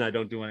another reason I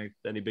don't do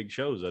any big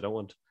shows. I don't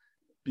want,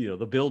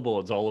 the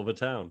billboards all over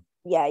town.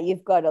 Yeah,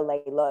 you've got to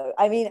lay low.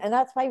 I mean, and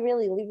that's why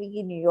really living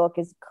in New York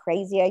is a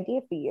crazy idea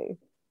for you.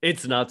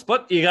 It's nuts,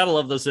 but you gotta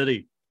love the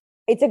city.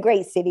 It's a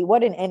great city.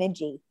 What an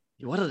energy.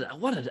 What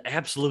an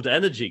absolute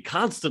energy.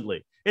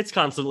 Constantly. It's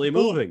constantly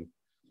moving.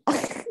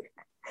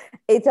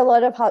 It's a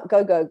lot of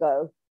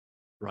go.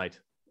 Right.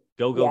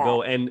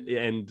 Go.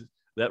 And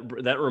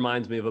that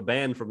reminds me of a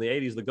band from the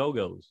 80s, the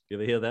Go-Go's. You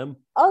ever hear them?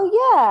 Oh,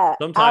 yeah.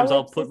 Sometimes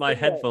I'll put my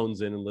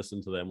headphones in and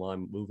listen to them while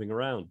I'm moving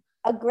around.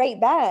 A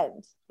great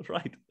band.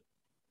 Right.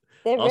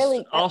 They're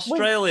really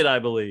Australian, I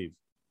believe.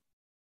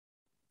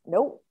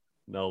 Nope.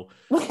 No.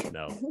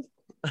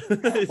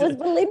 Was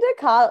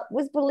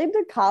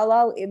Belinda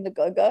Carlisle in the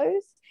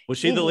Go-Go's? Was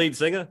she the lead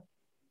singer?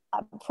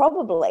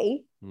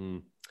 Probably.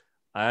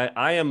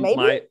 I am.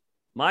 Maybe?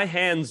 My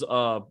hands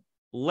are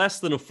less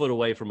than a foot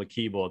away from a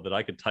keyboard that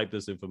I could type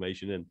this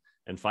information in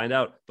and find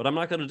out, but I'm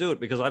not going to do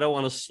it because I don't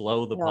want to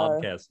slow the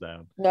podcast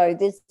down. No,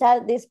 this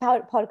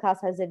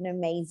podcast has an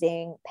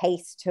amazing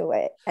pace to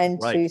it,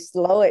 and to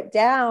slow it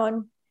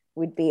down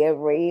would be a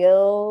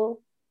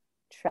real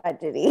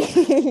tragedy.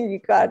 You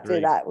can't do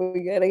that. We're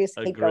going to just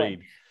keep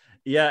going.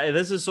 Yeah,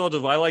 this is sort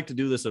of, I like to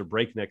do this at a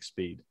breakneck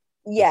speed.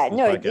 Yeah,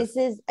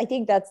 I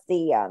think that's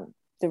the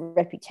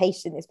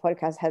reputation this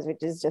podcast has,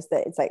 which is just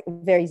that it's like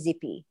very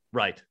zippy.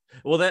 Right.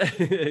 Well,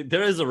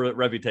 there is a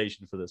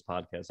reputation for this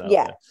podcast out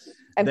there.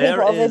 And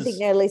people often think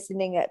they're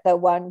listening at the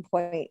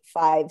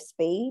 1.5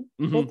 speed,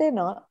 but they're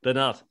not. They're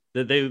not.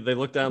 They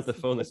look down at the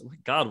phone. They say, "Oh my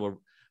God!"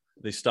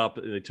 They stop.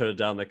 They turn it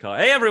down their car.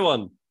 Hey,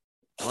 everyone!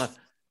 What?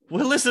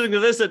 We're listening to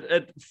this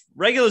at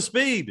regular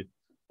speed.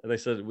 And they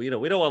said, we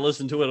don't want to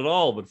listen to it at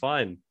all, but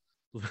fine.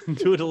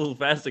 Do it a little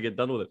faster, get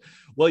done with it.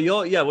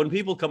 Well, when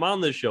people come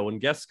on this show, when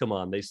guests come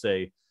on, they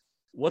say,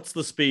 what's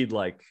the speed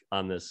like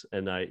on this?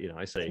 And I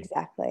say,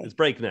 exactly. It's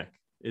breakneck.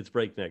 It's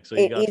breakneck. So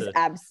it is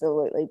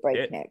absolutely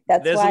breakneck.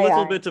 There's a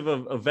little bit of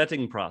a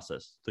vetting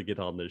process to get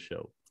on this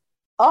show.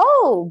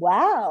 Oh,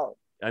 wow.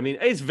 I mean,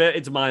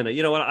 it's minor.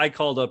 You know what? I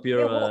called up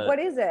your. What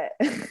is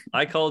it?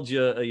 I called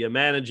your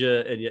manager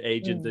and your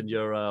agent and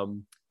your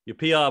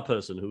PR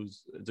person,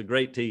 it's a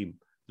great team.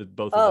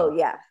 Both. Oh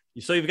yeah.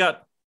 So you've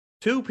got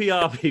two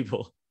PR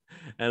people,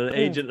 and an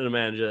agent and a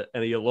manager,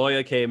 and your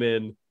lawyer came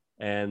in,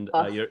 and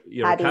your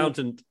Patty.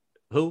 Accountant.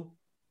 Who?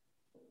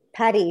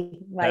 Patty,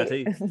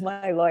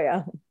 my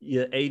lawyer.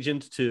 Your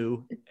agent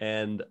too,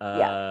 and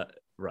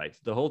right.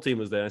 The whole team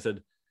was there. I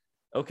said,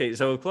 okay,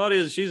 so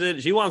Claudia,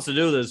 she wants to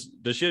do this.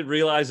 Does she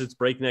realize it's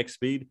breakneck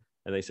speed?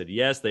 And they said,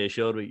 yes. They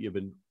assured me you've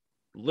been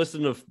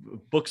listening to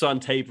books on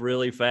tape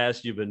really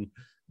fast. You've been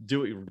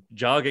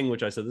jogging,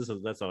 which I said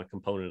that's not a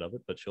component of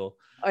it, but sure.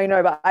 I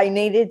know, but I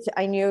needed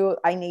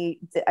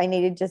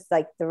just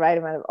like the right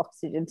amount of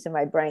oxygen to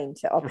my brain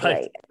to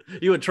operate.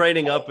 Right. You were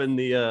training up in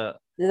the.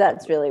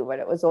 That's really what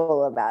it was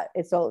all about.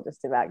 It's all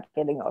just about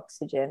getting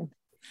oxygen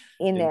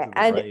in there.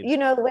 And brain. you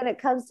know, when it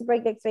comes to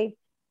breakneck speed,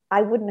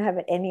 I wouldn't have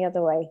it any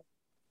other way.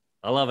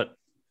 I love it.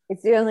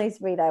 It's the only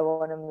speed I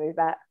want to move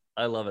at.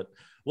 I love it.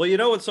 Well, you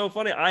know what's so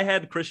funny? I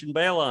had Christian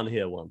Bale on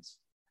here once,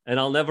 and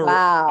I'll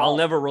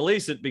never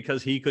release it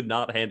because he could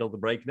not handle the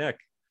breakneck.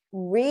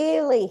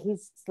 Really,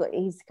 he's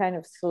kind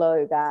of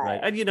slow guy,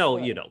 right? And you know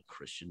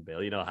Christian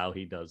Bale. You know how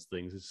he does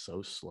things. It's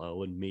so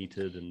slow and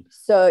metered, and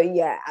so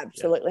yeah,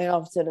 absolutely.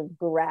 And sort of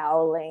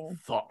growling,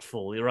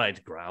 thoughtful. You're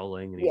right,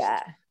 growling.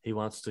 And he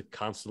wants to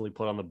constantly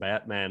put on the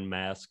Batman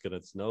mask, and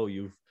it's no.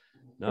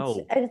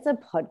 It's a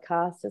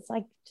podcast. It's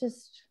like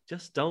just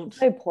don't.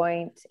 No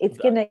point. It's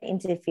going to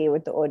interfere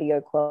with the audio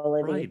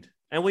quality. Right.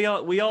 And we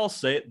all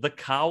say it, the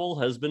cowl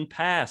has been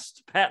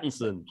passed.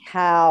 Pattinson.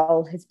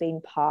 Cowl has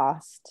been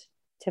passed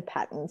to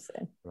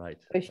Pattinson. Right.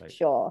 For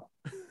sure.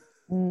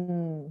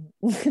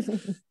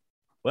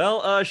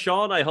 Well,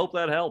 Sean, I hope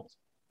that helped.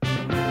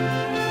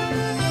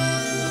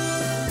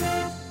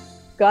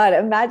 God,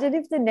 imagine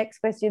if the next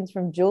question's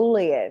from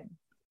Julian.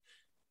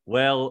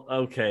 Well,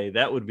 okay,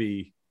 that would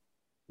be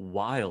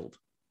wild.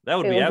 That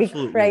would be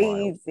absolutely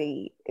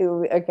crazy.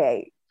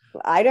 Okay.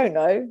 I don't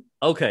know.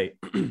 Okay.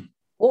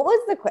 What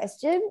was the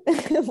question?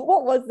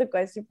 What was the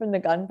question from the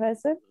gun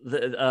person?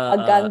 Are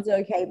guns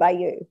okay by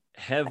you?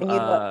 Have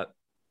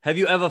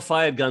you ever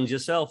fired guns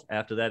yourself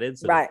after that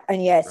incident? Right.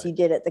 And yes, you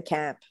did at the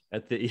camp.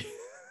 At the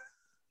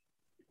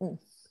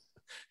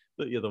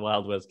the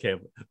Wild West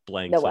camp.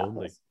 Blanks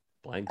only.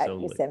 Blanks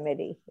only.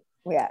 Yosemite.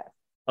 Yeah.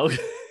 Okay.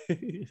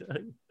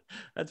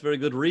 That's very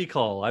good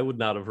recall. I would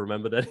not have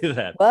remembered any of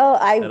that. Well,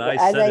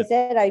 I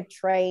said, I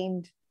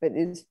trained for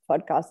this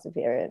podcast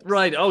appearance.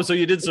 Right. Oh, so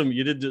you did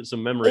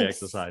some memory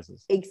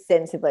exercises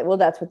extensively. Well,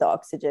 that's what the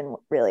oxygen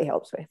really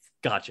helps with.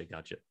 Gotcha.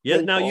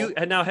 Yeah.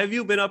 Now have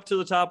you been up to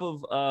the top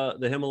of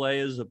the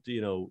Himalayas, up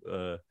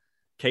to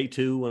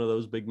K2, one of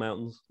those big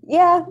mountains?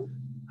 Yeah.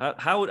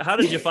 How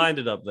did you find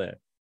it up there?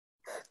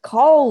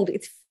 Cold.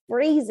 It's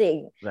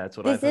freezing. That's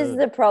what this is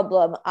the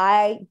problem.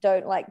 I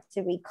don't like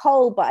to be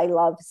cold, but I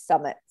love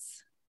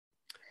summits.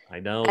 I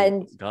know.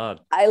 And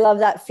God, I love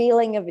that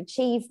feeling of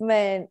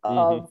achievement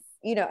of,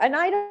 and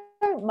I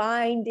don't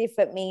mind if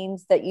it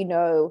means that,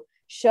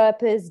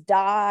 Sherpas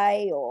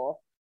die or,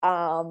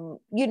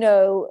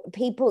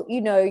 people,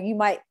 you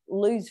might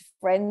lose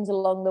friends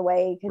along the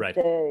way because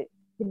the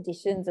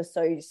conditions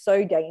are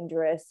so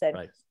dangerous.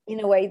 And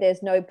in a way,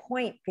 there's no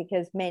point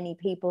because many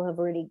people have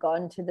already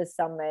gone to the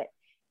summit.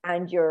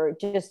 And you're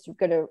just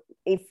gonna,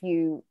 if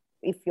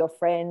your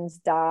friends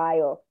die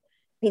or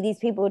these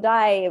people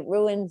die, it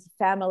ruins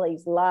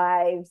families'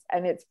 lives,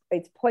 and it's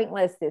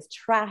pointless. There's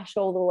trash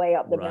all the way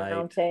up the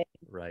mountain.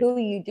 Right. Who are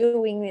you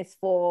doing this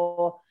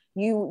for?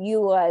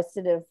 You are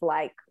sort of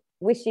like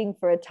wishing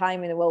for a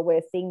time in the world where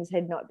things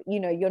had not.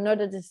 You're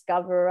not a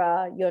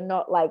discoverer. You're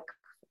not like,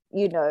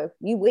 you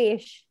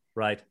wish.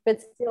 Right. But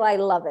still, I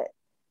love it.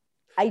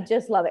 I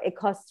just love it. It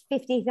costs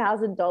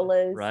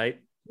 $50,000. Right.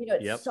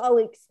 It's so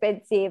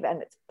expensive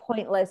and it's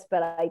pointless,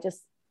 but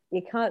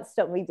you can't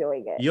stop me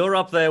doing it. You're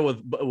up there with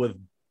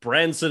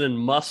Branson and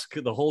Musk,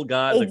 the whole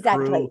guy, the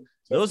crew.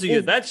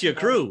 That's your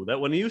crew.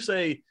 That when you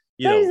say,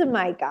 those are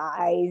my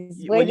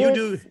guys. When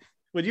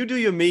you do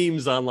your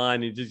memes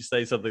online, you just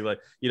say something like,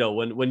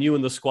 when you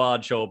and the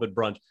squad show up at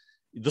brunch,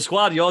 the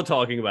squad you're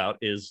talking about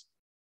is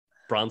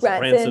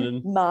Branson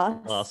and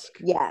Musk.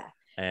 Yeah,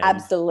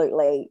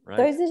 absolutely. Right.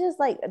 Those are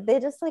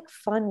they're just like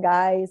fun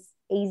guys.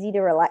 Easy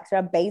to relax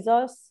around.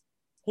 Bezos,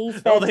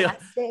 he's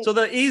fantastic. So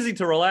they're easy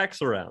to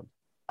relax around.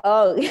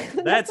 Oh,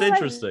 that's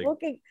interesting.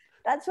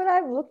 That's what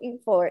I'm looking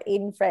for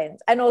in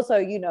friends, and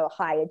also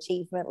high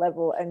achievement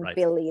level and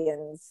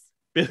billions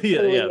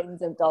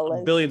of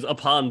dollars, billions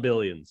upon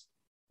billions.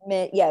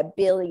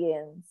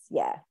 Billions.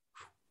 Yeah.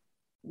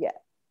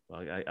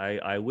 Well,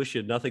 I wish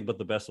you nothing but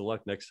the best of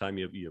luck next time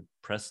you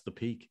press the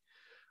peak.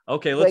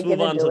 Okay, let's move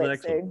on to the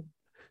next one.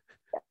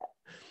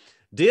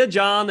 Dear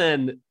John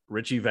and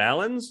Richie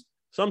Valens.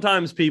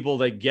 Sometimes people,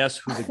 they guess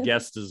who the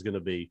guest is going to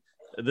be.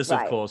 This,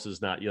 of course,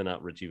 is not. You're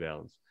not Richie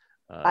Valens.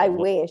 I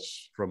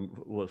wish. From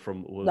La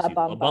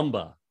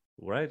Bamba,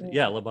 right?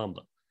 Yeah, La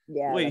Bamba.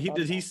 Yeah. Wait,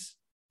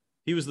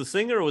 he was the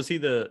singer, or was he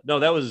the?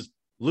 No, that was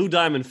Lou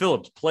Diamond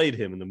Phillips played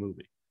him in the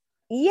movie.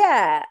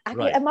 Yeah.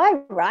 Am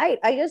I right?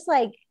 I just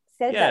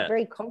said that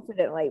very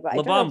confidently, but I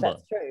don't know if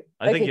that's true.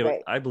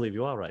 I believe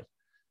you are right.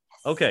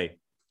 Yes. Okay,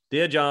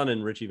 dear John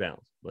and Richie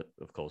Valens, but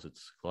of course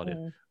it's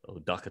Claudia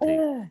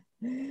O'Doherty.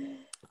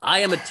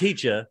 I am a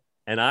teacher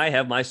and I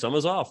have my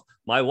summers off.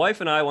 My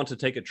wife and I want to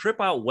take a trip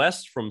out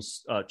west from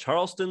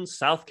Charleston,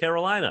 South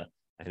Carolina.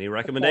 Any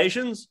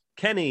recommendations?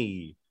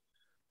 Kenny.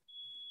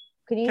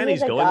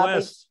 Kenny's going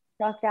west.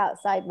 Truck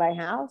outside my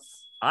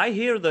house. I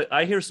hear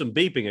some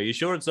beeping. Are you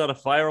sure it's not a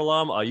fire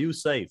alarm? Are you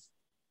safe?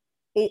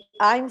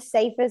 I'm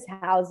safe as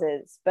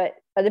houses, but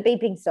the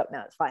beeping stopped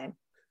now. It's fine.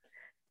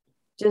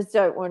 just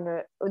don't want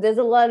to. There's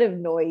a lot of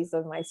noise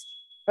on my.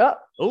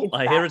 Oh,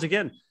 I hear it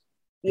again.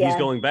 Yeah. He's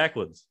going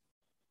backwards.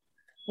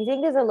 I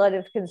think there's a lot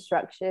of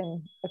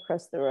construction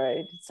across the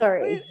road.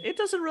 Sorry. It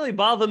doesn't really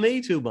bother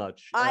me too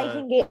much. I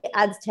think it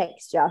adds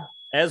texture.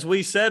 As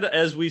we said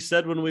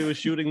when we were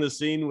shooting the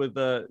scene with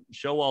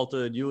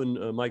Showalter and you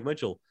and Mike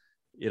Mitchell,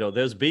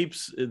 there's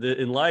beeps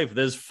in life.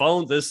 There's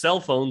phones. There's cell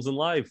phones in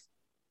life.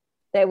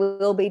 There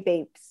will be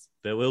beeps.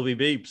 There will be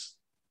beeps.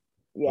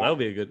 Yeah,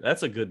 well,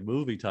 that's a good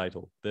movie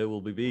title. There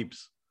will be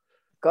beeps.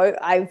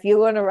 If you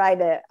want to write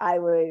it, I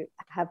would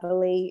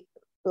happily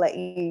let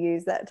you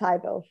use that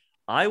title.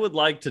 I would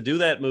like to do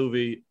that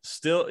movie.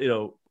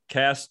 Still,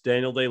 cast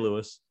Daniel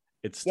Day-Lewis.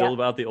 It's still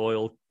about the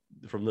oil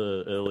from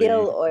the early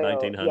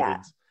 1900s.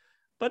 Yeah.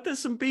 But there's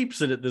some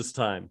beeps in it this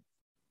time.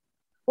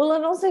 Well,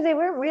 and also they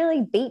weren't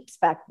really beeps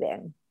back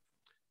then.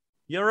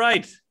 You're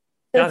right.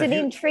 So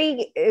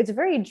it's a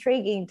very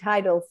intriguing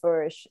title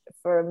for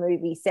a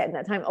movie set in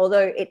that time.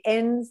 Although it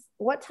ends,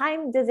 what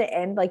time does it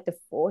end? Like the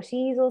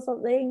 40s or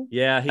something?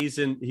 Yeah, he's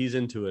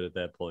into it at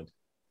that point.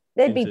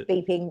 There'd be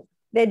beeping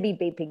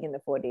in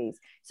the 40s.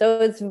 So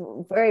it's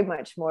very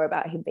much more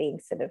about him being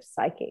sort of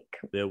psychic.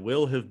 There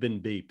will have been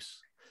beeps.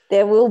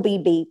 There will be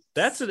beeps.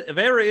 That's a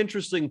very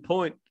interesting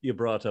point you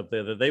brought up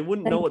there, that they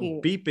wouldn't know what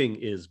beeping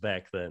is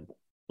back then.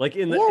 Like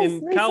in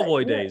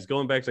cowboy days,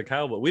 going back to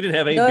cowboy, we didn't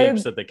have any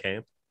beeps at the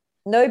camp.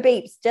 No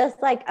beeps, just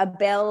like a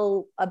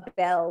bell,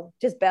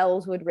 just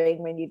bells would ring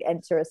when you'd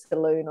enter a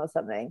saloon or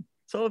something.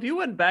 So if you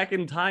went back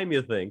in time,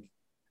 you think,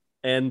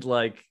 and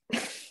like,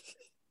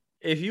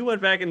 if you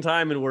went back in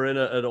time and were in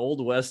an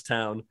old West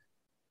town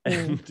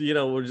and,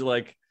 we're just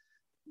like,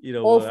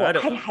 awful. I'd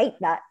hate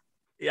that.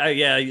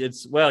 Yeah,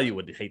 you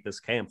would hate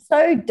this camp.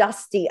 So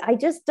dusty. I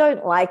just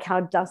don't like how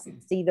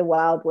dusty the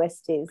Wild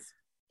West is.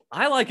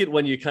 I like it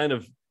when you kind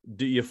of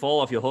you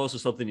fall off your horse or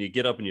something, you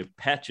get up and you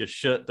pat your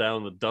shirt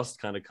down, the dust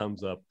kind of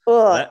comes up.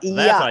 That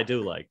I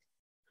do like.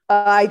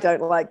 I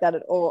don't like that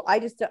at all. I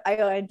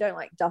don't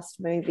like dust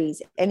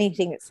movies.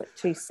 Anything that's like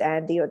too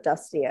sandy or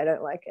dusty, I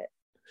don't like it.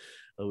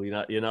 Oh,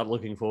 you're not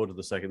looking forward to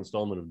the second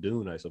installment of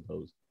Dune, I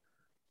suppose.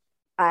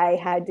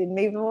 Didn't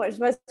even watch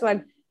the first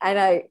one.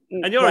 And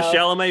you're a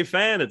Chalamet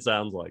fan, it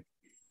sounds like.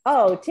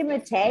 Oh,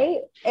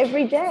 Timothée,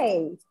 every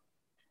day.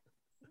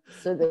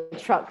 So the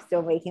truck's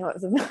still making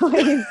lots of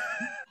noise.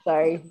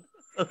 Sorry.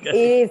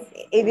 Okay.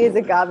 It is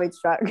a garbage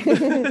truck.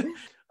 What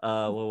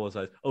was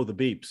I? Oh, the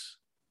beeps.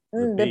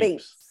 The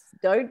beeps.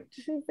 Don't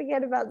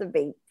forget about the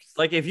beeps.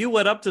 Like if you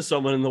went up to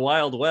someone in the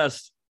Wild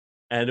West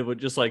and it would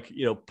just like,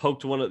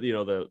 poked one of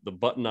the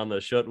button on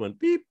the shirt and went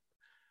beep,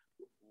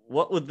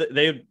 what would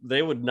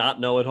they would not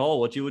know at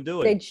all what you were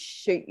doing. They'd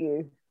shoot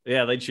you.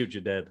 Yeah, they'd shoot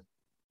you dead.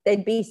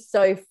 They'd be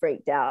so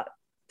freaked out.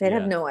 They'd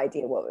have no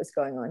idea what was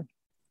going on.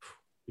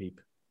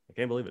 Beep. I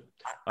can't believe it.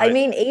 I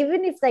mean,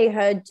 even if they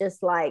heard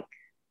just like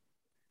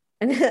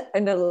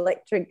an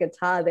electric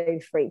guitar,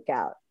 they'd freak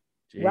out.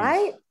 Jeez.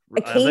 Right?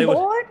 A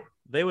keyboard?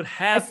 They would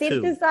have a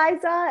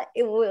synthesizer?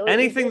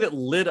 Anything that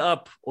lit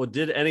up or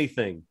did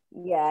anything.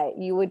 Yeah,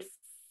 you would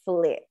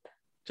flip.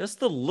 Just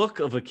the look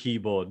of a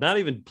keyboard, not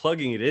even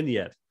plugging it in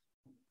yet.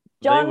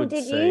 John,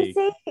 did you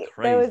see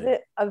there was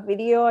a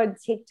video on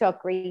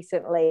TikTok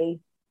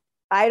recently?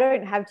 I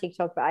don't have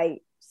TikTok, but I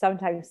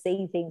sometimes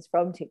see things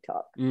from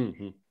TikTok.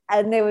 Mm-hmm.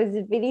 And there was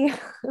a video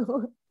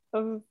of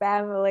a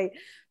family.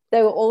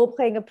 They were all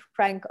playing a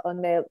prank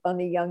on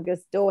the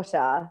youngest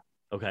daughter.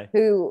 Okay.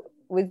 Who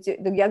was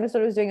the youngest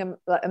daughter was doing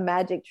a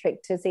magic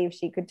trick to see if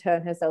she could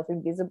turn herself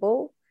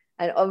invisible.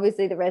 And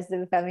obviously the rest of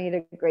the family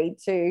had agreed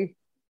to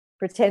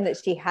pretend that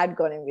she had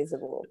gone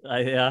invisible.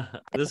 Yeah,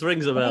 this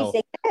rings a bell. Have you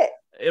seen it?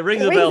 It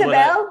rings a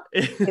bell.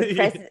 It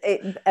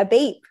presses a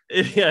beep.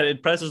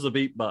 It presses the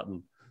beep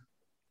button.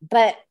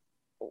 But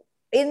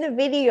in the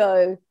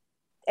video,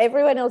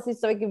 everyone else is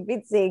so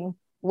convincing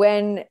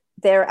when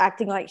they're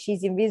acting like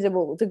she's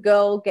invisible. The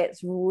girl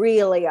gets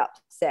really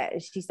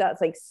upset. She starts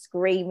like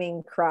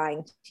screaming,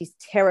 crying. She's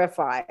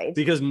terrified.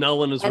 Because no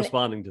one is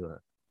responding to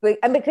her.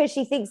 And because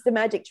she thinks the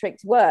magic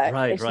tricks work.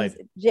 Right. She's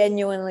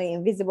genuinely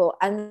invisible.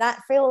 And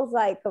that feels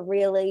like a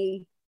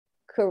really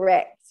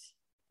correct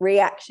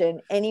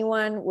reaction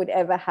anyone would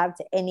ever have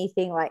to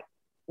anything like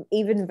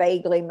even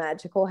vaguely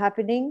magical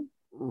happening.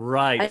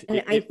 Right.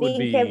 And I think would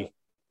be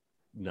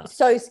nuts.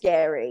 So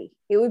scary.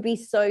 It would be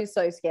so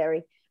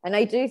scary. And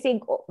I do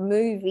think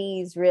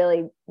movies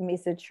really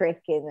miss a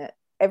trick in it.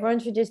 Everyone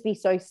should just be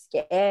so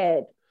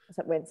scared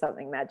when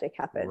something magic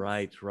happens.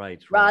 Right.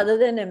 Rather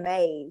than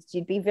amazed.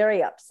 You'd be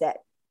very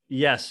upset.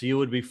 Yes, you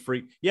would be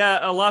freaked. Yeah,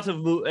 a lot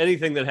of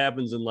anything that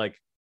happens in like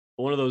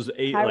one of those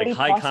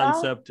high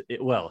concept.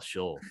 Well,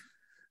 sure.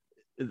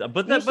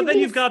 But then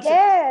you've got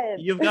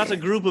a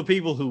group of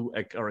people who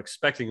are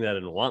expecting that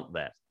and want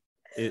that.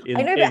 I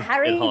know, but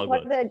Harry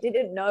Potter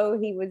didn't know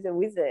he was a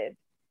wizard.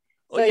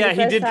 So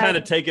he did kind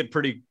of take it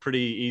pretty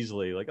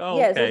easily. Like, oh,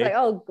 okay. So it's like,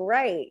 oh,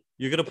 great.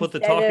 You're gonna put the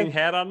talking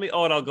hat on me?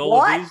 Oh, and I'll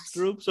go with these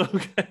groups.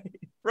 Okay,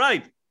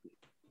 right.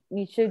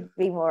 You should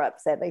be more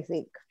upset, I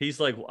think. He's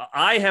like,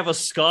 I have a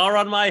scar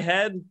on my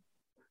head.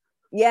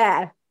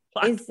 Yeah.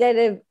 Instead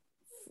of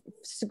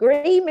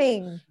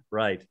screaming.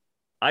 Right.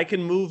 I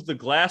can move the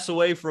glass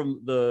away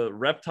from the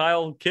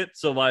reptile kit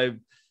so my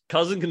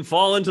cousin can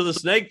fall into the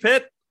snake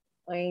pit.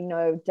 I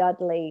know,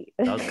 Dudley.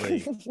 Dudley.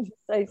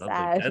 So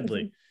sad.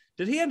 Deadly.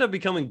 Did he end up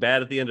becoming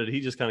bad at the end, or did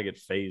he just kind of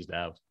get phased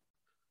out?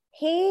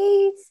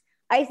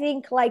 I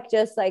think like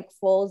just like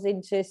falls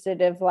into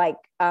sort of like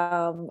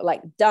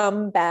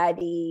dumb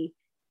baddie,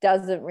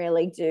 doesn't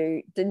really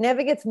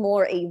never gets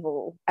more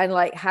evil, and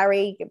like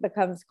Harry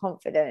becomes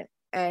confident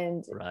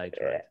and right.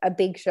 a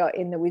big shot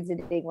in the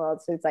wizarding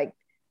world. So it's like,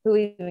 who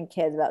even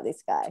cares about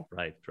this guy?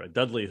 Right.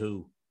 Dudley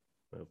who?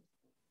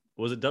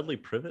 Was it Dudley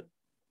Privet?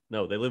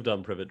 No, they lived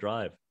on Privet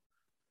Drive.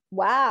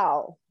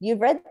 Wow,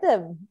 you've read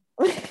them.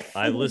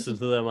 I've listened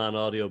to them on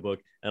audiobook,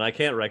 and I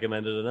can't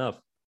recommend it enough.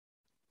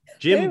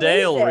 Jim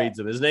Dale reads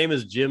them. His name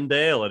is Jim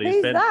Dale, and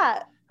Who's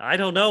that? I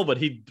don't know, but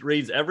he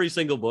reads every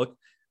single book,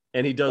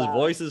 and he does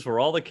voices for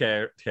all the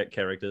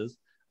characters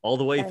all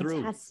the way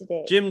through.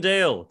 Jim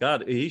Dale,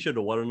 God, he should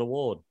have won an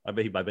award. I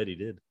bet he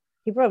did.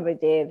 He probably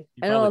did.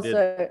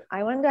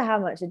 I wonder how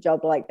much a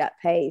job like that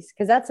pays,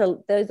 because that's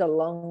a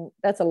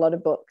lot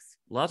of books.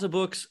 Lots of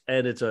books,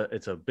 and it's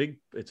a big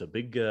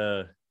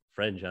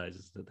franchise,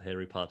 isn't it?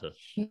 Harry Potter.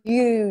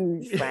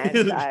 Huge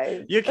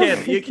franchise. you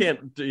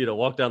can't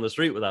walk down the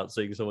street without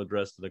seeing someone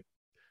dressed in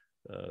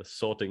a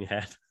sorting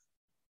hat.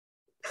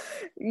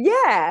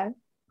 Yeah,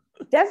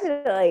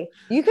 definitely.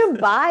 You can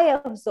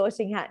buy a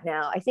sorting hat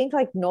now. I think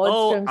like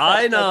Nordstrom. Oh,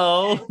 I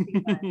know.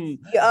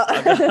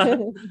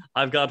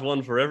 I've got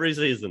one for every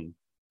season.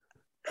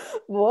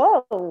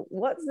 Whoa,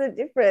 what's the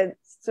difference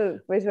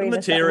between the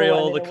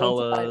material, the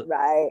color?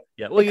 Right.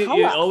 Yeah. Well,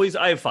 you always.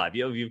 I have 5.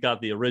 You've got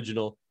the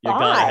original. You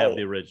gotta have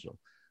the original.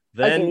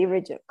 Then the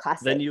original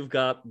classic. Then you've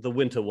got the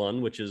winter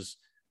one, which is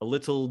a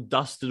little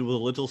dusted with a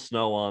little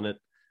snow on it.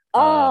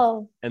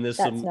 And there's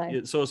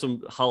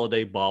some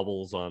holiday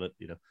baubles on it,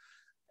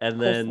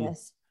 And then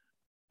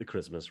the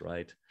Christmas,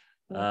 right?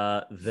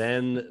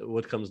 Then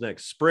what comes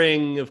next?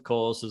 Spring, of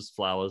course, is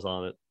flowers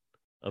on it.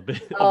 A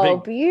big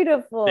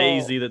beautiful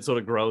daisy that sort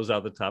of grows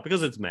out the top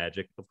because it's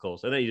magic, of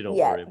course, and then you don't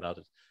worry about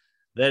it.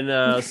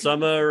 Then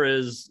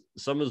summer's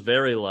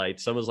very light.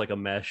 Summer's like a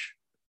mesh.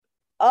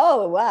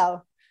 Oh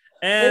wow!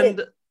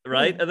 And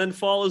and then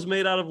fall is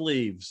made out of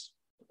leaves.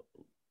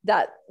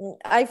 That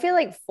I feel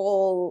like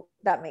fall,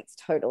 that makes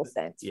total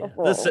sense. Yeah,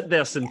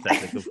 they're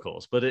synthetic, of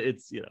course, but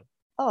it's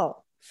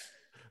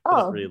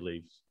not real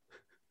leaves.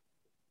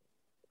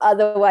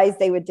 Otherwise,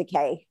 they would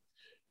decay.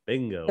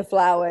 Bingo. The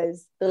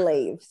flowers, the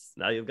leaves.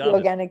 Now you've got the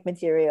organic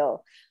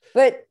material.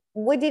 But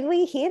did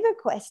we hear the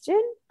question?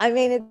 I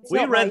mean,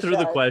 we read through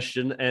the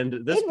question,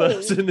 and this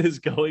person is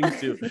going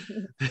to.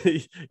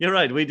 You're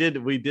right. We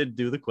did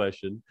do the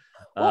question.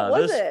 What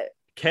was it?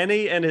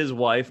 Kenny and his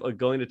wife are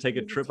going to take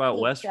a trip out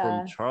west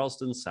from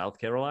Charleston, South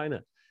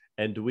Carolina.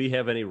 And do we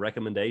have any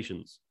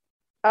recommendations?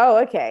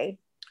 Oh, okay.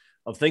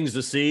 Of things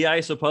to see,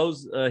 I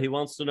suppose he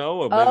wants to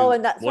know, or maybe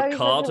and that's what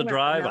car to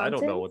drive. I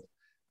don't know what.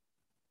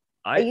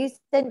 Are you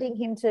sending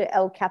him to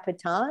El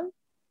Capitan?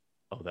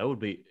 Oh, that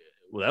would be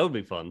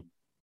fun.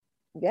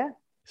 Yeah.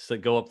 So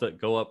go up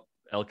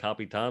El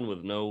Capitan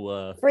with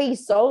no free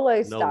solo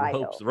no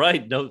style. Ropes.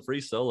 Right, no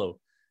free solo.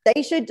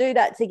 They should do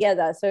that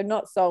together, so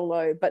not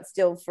solo, but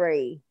still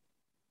free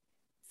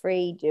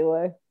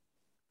duo.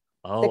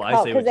 Oh,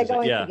 I see. Because they're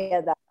going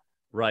together.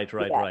 Right.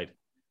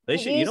 They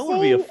should. You know what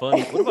would be a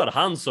fun? What about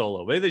Han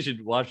Solo? Maybe they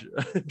should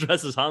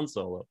dress as Han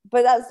Solo.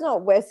 But that's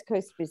not West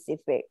Coast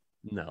specific.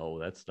 No,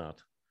 that's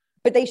not.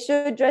 But they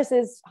should dress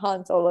as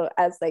Han Solo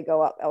as they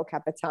go up El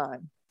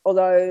Capitan.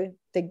 Although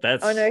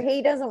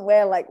he doesn't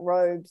wear like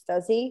robes,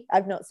 does he?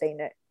 I've not seen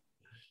it.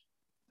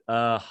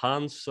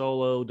 Han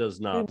Solo does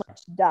not. Too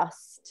much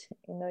dust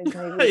in those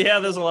movies. Yeah,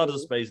 there's a lot of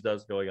space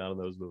dust going on in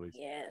those movies.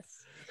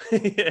 Yes.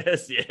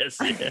 yes.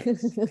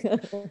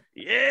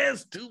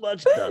 Yes, too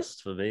much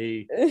dust for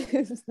me.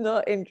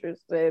 Not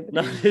interested.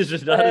 Not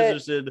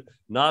interested.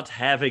 Not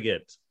having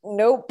it.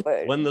 Nope.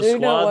 When the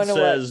squad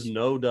says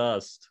no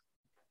dust.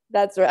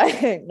 That's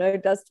right. No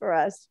dust for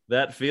us.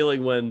 That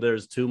feeling when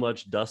there's too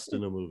much dust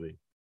in a movie.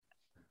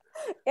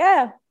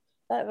 Yeah.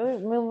 That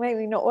will make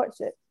me not watch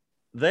it.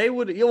 They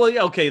would,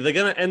 okay, they're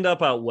going to end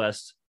up out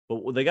west,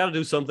 but they got to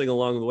do something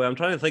along the way. I'm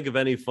trying to think of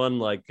any fun,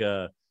 like,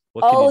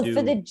 what can you do?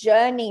 For the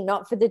journey,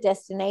 not for the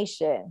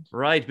destination.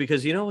 Right,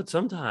 because you know what?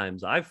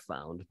 Sometimes I've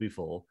found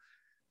before,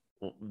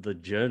 the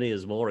journey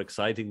is more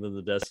exciting than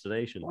the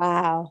destination.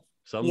 Wow.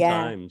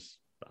 Sometimes.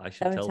 Yeah. I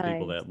should tell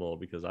people that more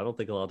because I don't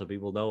think a lot of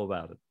people know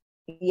about it.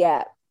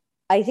 Yeah,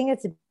 I think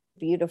it's a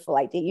beautiful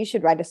idea. You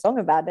should write a song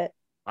about it.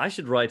 I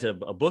should write a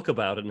book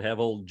about it and have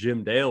old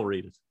Jim Dale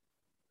read it.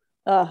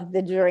 Oh,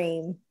 the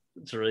dream.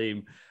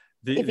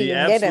 The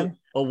absolute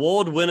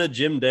award winner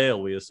Jim Dale,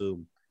 we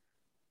assume.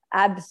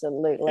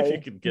 Absolutely. If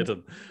you could get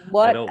him.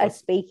 What a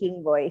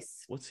speaking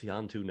voice. What's he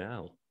on to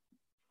now?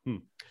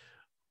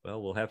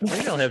 Well,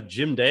 maybe I'll have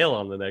Jim Dale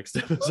on the next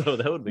episode.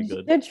 That would be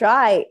good. Good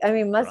try. I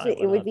mean,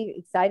 it would be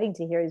exciting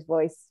to hear his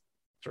voice.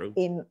 True.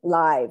 In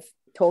live,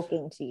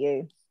 talking to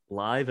you.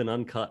 Live and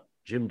uncut,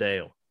 Jim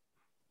Dale.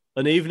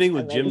 An evening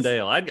with Jim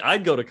Dale.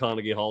 I'd go to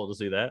Carnegie Hall to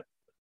see that.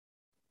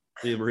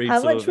 Read How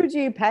some much of it. would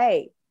you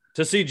pay?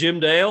 To see Jim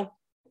Dale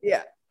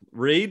Yeah.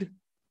 read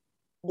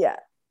Yeah.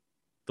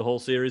 the whole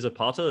series of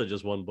Potter, or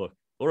just one book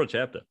or a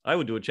chapter? I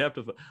would do a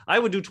chapter. I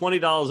would do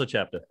 $20 a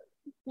chapter.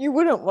 You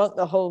wouldn't want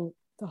the whole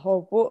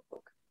book.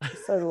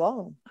 It's so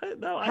long.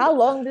 How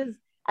long does,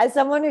 as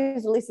someone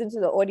who's listened to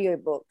the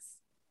audiobooks,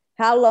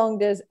 how long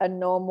does a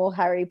normal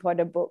Harry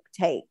Potter book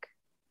take?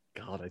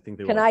 God, I think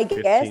they were Can like I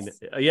 15. guess?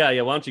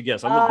 Yeah. Why don't you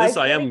guess?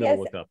 I am going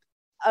to look up.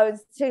 Oh,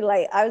 it's too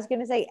late. I was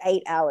going to say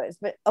 8 hours,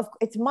 but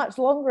it's much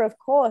longer, of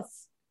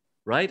course.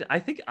 Right? I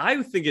think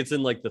it's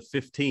in like the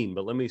 15,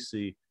 but let me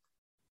see.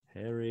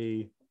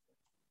 Harry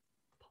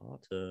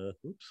Potter.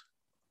 Oops.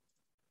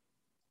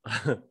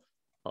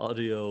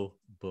 Audio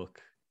book.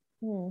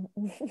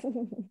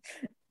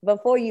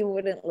 Before you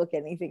wouldn't look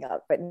anything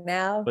up, but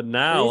now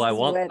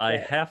I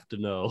have to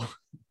know.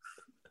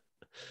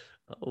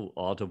 Oh,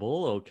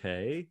 Audible,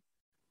 okay.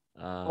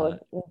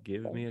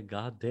 Give me a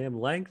goddamn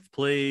length,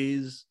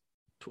 please.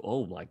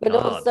 Oh my God. But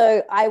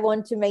also, I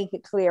want to make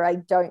it clear I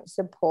don't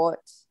support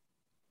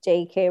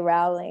J.K.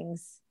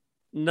 Rowling's.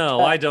 No,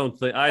 I don't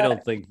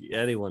think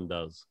anyone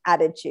does.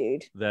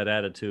 Attitude. That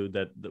attitude,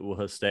 that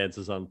her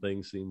stances on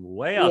things seem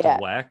way out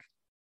of whack.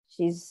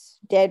 She's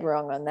dead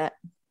wrong on that.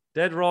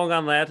 Dead wrong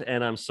on that,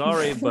 and I'm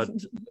sorry, but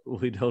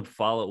we don't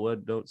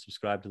don't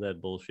subscribe to that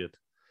bullshit.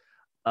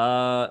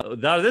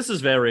 Now this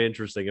is very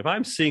interesting. If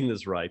I'm seeing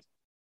this right,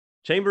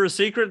 Chamber of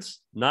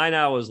Secrets, 9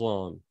 hours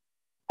long.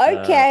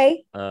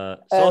 Okay.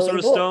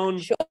 Sorcerer's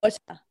Stone,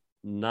 shorter.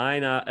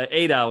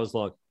 8 hours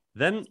long.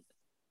 Then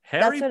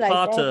Harry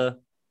Potter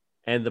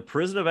and the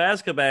Prison of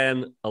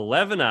Azkaban,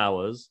 11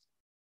 hours.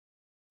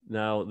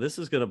 Now this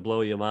is going to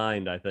blow your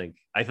mind. I think.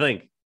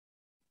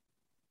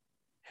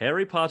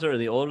 Harry Potter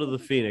and the Order of the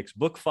Phoenix,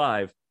 Book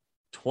 5,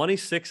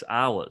 26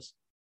 hours.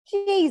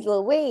 Jeez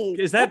Louise.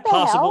 Is that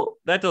possible?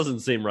 That doesn't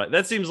seem right.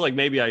 That seems like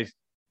maybe I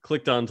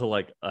clicked onto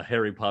like a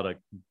Harry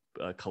Potter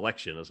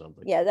collection or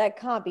something. Yeah, that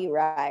can't be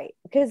right.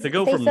 Because to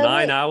go from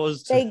 9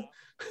 hours to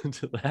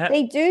that.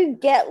 They do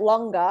get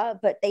longer,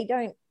 but I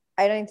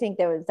don't think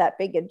there was that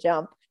big a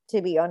jump,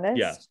 to be honest.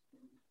 Yeah,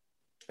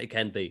 it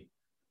can be.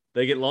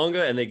 They get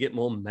longer and they get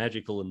more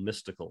magical and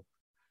mystical.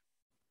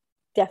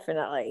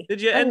 Definitely.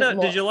 Did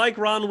you like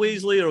Ron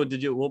Weasley, or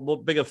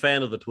what bigger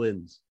fan of the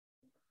twins?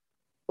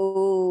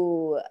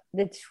 Ooh,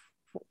 the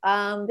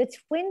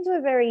twins were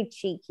very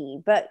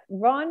cheeky, but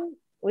Ron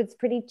was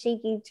pretty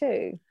cheeky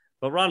too.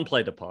 But Ron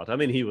played a part. I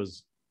mean, he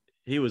was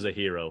a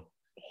hero.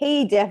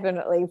 He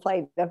definitely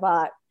played the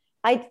part.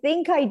 I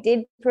think I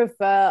did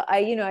prefer.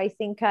 I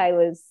think I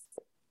was,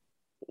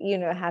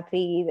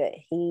 happy that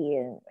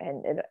he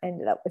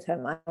ended up with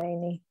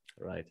Hermione.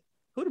 Right.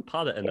 Who did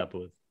Potter end up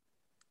with?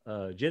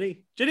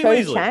 Ginny Cho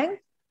Weasley. Chang?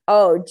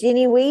 Oh,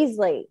 Ginny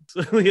Weasley.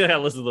 Yeah,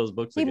 listen to those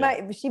books. She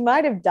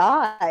might have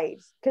died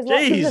because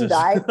Watson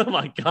died. Oh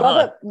my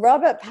God.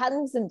 Robert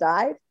Pattinson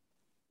died.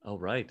 Oh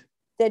right.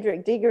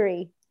 Cedric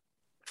Diggory.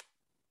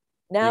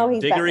 Now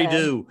he's Diggory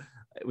Batman.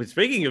 Do.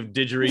 Speaking of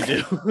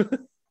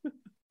Didgeridoo.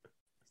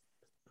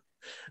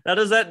 Now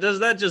does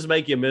that just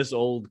make you miss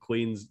old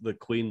the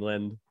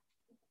Queensland?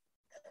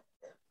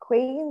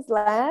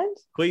 Queensland,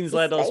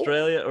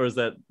 Australia, or is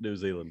that New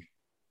Zealand?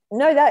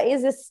 No, that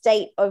is a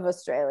state of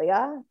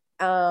Australia.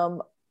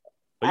 But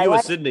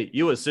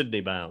you were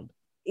Sydney bound.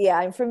 Yeah,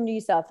 I'm from New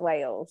South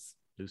Wales.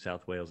 New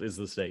South Wales is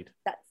the state.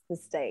 That's the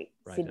state.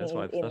 Right. Sydney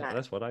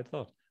That's what I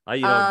thought.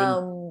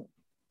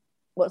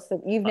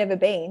 You've never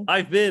been?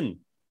 I've been.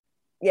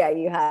 Yeah,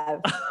 you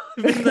have.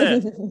 I've been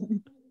there.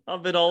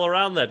 I've been all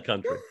around that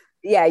country.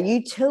 Yeah,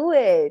 you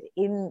toured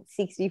in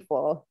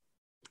 64.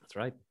 That's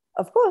right.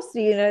 Of course.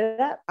 Do you know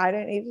that? I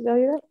don't need to tell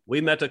you that.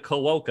 We met a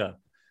Kowoka.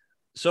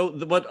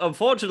 But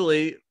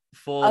unfortunately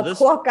for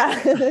this... A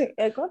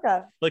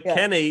quokka. But yeah.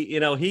 Kenny,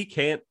 he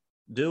can't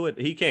do it.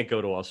 He can't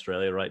go to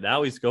Australia right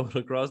now. He's going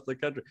across the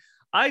country.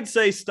 I'd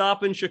say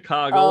stop in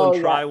Chicago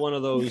and try one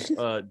of those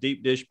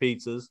deep dish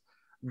pizzas.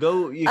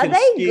 Are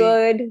they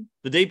good?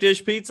 The deep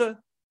dish pizza?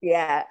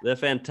 Yeah. They're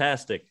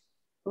fantastic.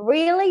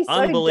 Really? So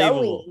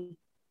unbelievable. Doughy.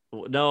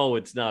 No,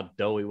 it's not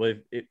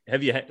doughy.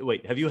 Have you had?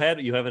 You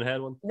haven't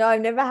had one? No, I've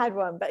never had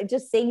one, but it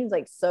just seems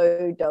like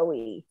so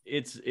doughy.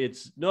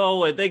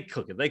 No, they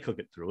cook it. They cook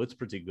it through. It's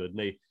pretty good.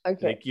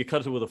 And you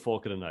cut it with a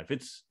fork and a knife.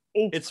 It's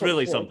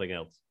really good. Something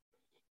else.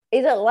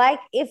 Is it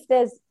like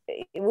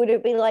would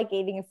it be like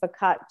eating a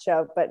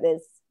focaccia, but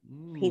there's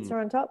pizza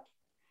on top?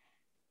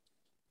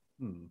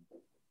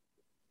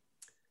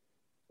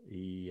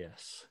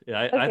 Yes.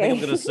 Yeah, I think I'm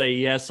going to say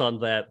yes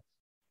on that.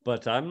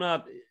 But I'm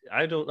not.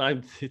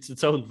 It's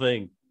its own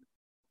thing.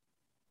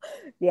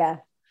 Yeah,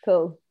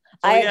 cool.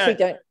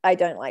 So, I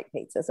don't like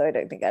pizza, so I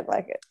don't think I'd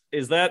like it.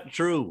 Is that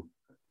true?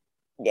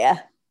 Yeah.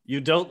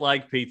 You don't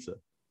like pizza?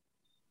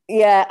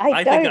 Yeah,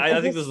 I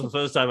think this is the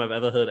first time I've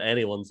ever heard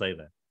anyone say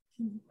that.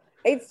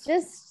 It's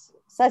just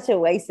such a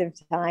waste of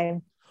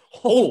time.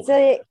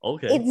 Okay.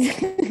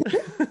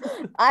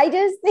 I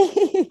just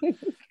think.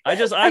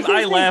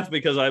 I laugh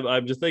because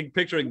I'm just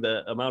picturing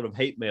the amount of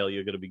hate mail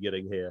you're going to be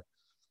getting here.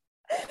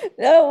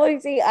 No, well,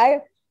 see,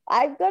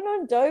 I've gone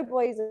on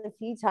Doughboys a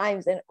few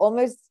times, and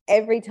almost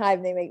every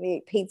time they make me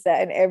eat pizza,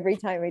 and every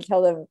time I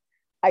tell them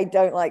I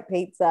don't like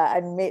pizza,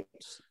 and Mitch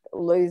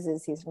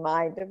loses his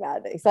mind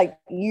about it. It's like,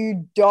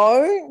 you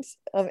don't,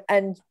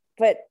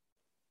 but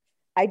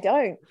I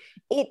don't.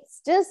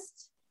 It's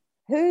just,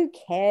 who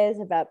cares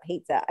about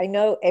pizza? I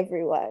know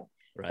everyone,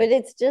 Right. but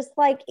it's just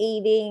like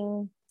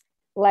eating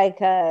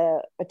like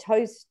a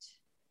toast,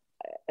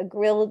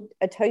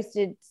 a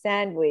toasted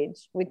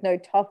sandwich with no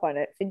top on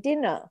it for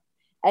dinner.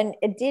 And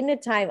at dinner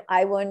time,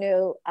 I want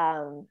to,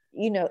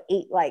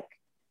 eat like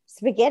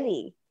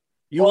spaghetti.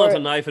 You want a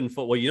knife and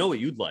fork. Well, you know what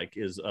you'd like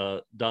is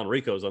Don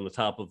Rico's on the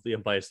top of the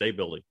Empire State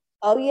Building.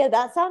 Oh, yeah,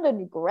 that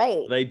sounded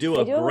great. They do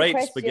a great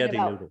spaghetti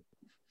noodle.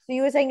 So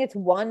you were saying it's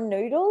one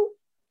noodle?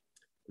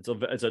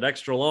 It's an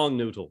extra long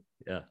noodle.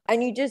 Yeah.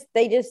 And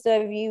they just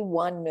serve you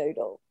one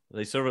noodle.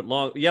 They serve it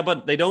long. Yeah,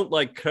 but they don't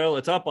like curl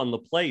it up on the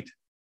plate.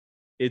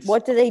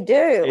 What do they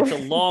do? It's a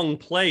long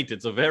plate.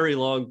 It's a very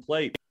long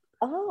plate.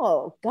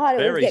 Oh, God,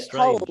 it would get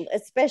cold,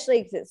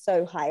 especially because it's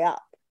so high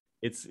up.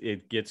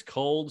 It gets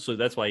cold, so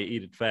that's why you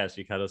eat it fast.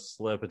 You kind of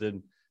slurp it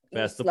in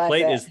fast. The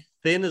plate is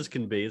thin as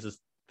can be. It's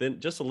thin,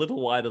 just a little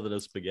wider than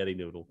a spaghetti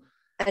noodle.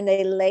 And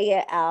they lay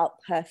it out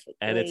perfectly.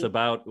 And it's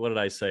about, what did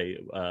I say?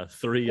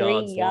 3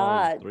 yards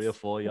long, 3 or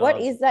 4 yards. What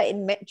is that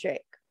in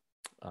metric?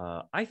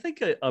 I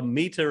think a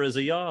meter is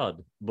a yard,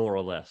 more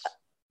or less.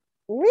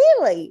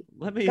 Really?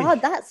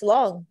 God, that's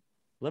long.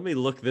 Let me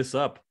look this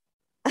up.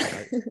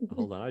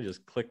 Hold on, I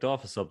just clicked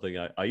off of something.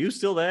 Are you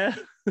still there?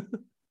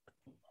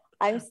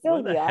 I'm still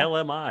here. Where the hell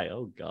am I?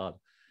 Oh, God.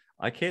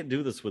 I can't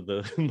do this with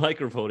the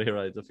microphone here.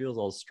 It feels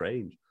all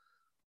strange.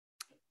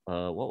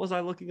 What was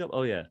I looking up?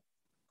 Oh, yeah.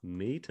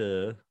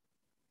 Meter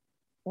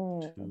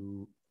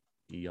to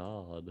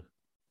yard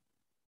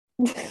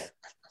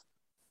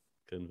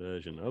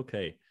conversion.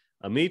 Okay.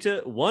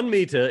 1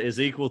 meter is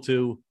equal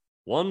to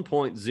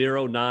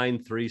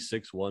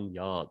 1.09361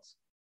 yards.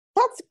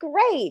 That's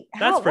great.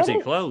 That's pretty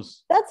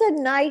close. That's a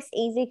nice,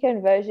 easy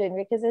conversion,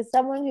 because as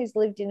someone who's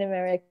lived in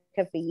America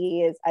for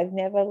years, I've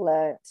never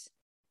learnt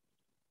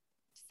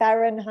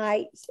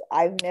Fahrenheit.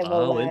 I've never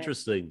learnt. Oh,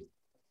 interesting.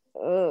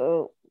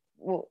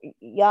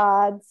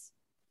 Yards,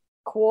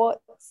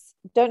 quarts.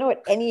 Don't know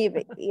what any of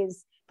it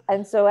is.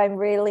 And so I'm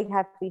really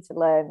happy to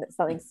learn that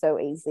something's so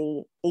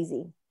easy.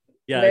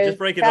 Yeah, just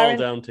break it all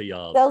down to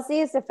yards.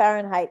 Celsius to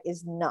Fahrenheit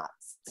is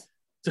nuts.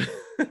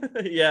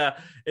 Yeah,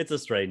 it's a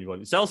strange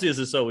one. Celsius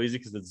is so easy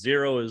because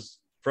 0 is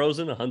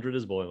frozen, 100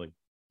 is boiling.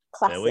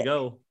 Classic. There we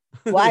go.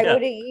 Why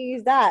wouldn't you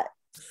use that?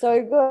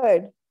 So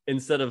good.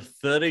 Instead of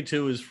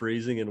 32 is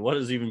freezing, and what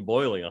is even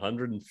boiling?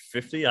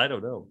 150? I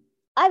don't know.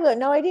 I've got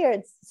no idea.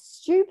 It's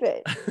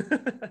stupid.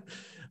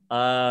 Yeah,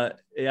 I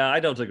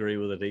don't agree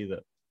with it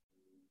either.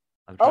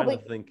 I'm trying to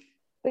think.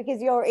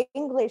 Because you're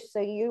English, so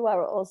you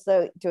are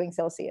also doing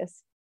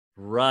Celsius.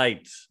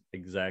 Right,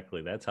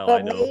 exactly. That's how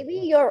I know. But maybe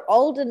you're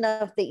old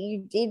enough that you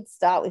did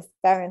start with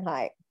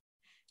Fahrenheit.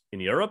 In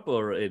Europe,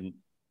 or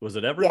was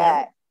it everywhere?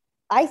 Yeah,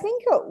 I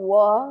think it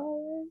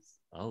was.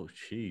 Oh,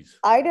 jeez.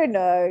 I don't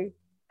know.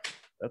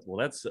 That's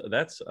lunacy.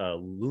 That's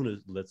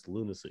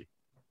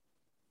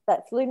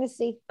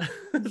lunacy.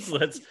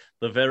 That's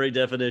the very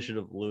definition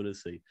of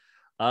lunacy.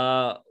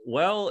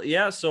 Well,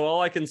 yeah. So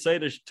all I can say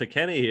to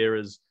Kenny here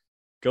is,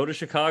 go to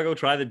Chicago,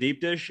 try the deep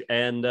dish,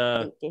 and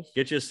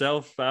get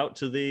yourself out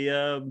to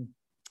the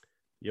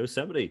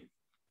Yosemite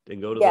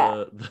and go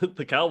to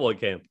the cowboy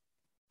camp.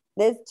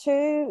 There's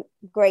 2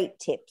 great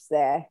tips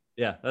there.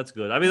 Yeah, that's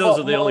good. I mean, those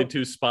are the only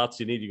 2 spots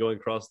you need. You're going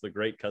across the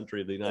great country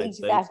of the United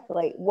States.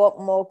 Exactly. What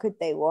more could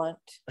they want?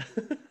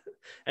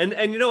 and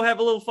have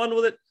a little fun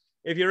with it.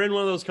 If you're in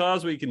one of those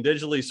cars where you can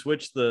digitally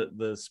switch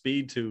the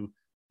speed to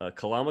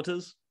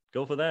kilometers,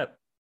 go for that.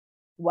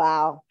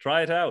 Wow.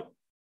 Try it out.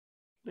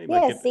 You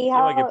might get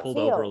pulled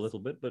over a little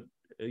bit, but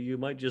you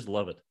might just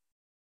love it.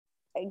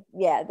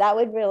 Yeah, that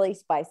would really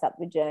spice up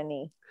the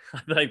journey.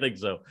 I think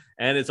so.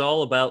 And it's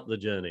all about the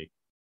journey,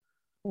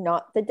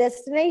 not the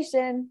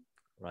destination.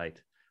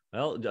 Right.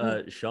 Well,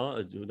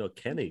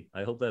 Kenny,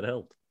 I hope that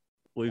helped.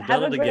 We've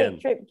done it again. Have a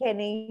great trip,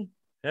 Kenny.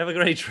 Have a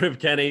great trip,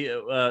 Kenny.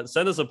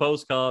 Send us a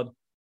postcard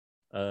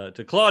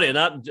to Claudia,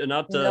 not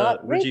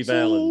Richie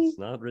Valens.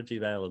 Not Richie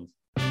Valens.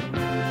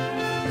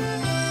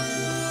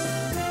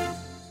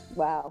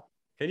 Wow.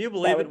 Can you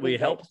believe it? We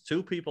helped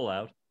 2 people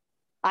out.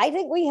 I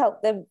think we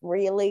helped them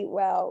really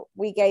well.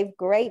 We gave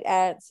great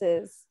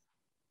answers.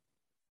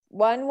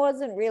 One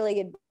wasn't really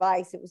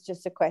advice. It was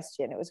just a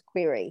question. It was a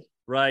query.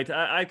 Right.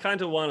 I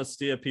kind of want to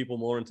steer people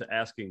more into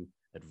asking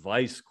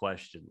advice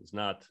questions,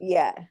 not,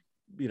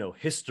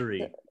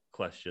 history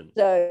questions.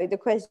 So the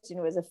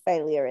question was a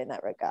failure in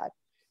that regard.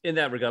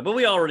 But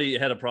we already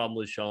had a problem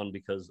with Sean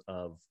because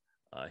of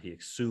he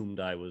assumed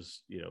I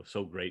was,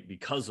 so great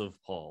because of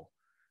Paul.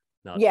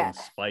 Not in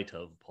spite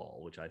of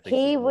Paul, which I think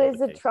he was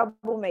a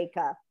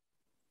troublemaker.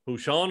 Who,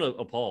 Sean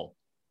or Paul?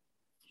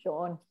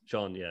 Sean,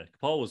 yeah.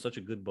 Paul was such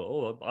a good boy.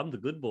 Oh, I'm the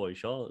good boy,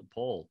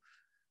 Paul.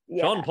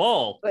 Yeah. Sean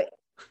Paul.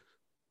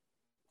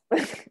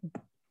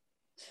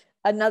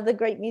 Another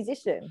great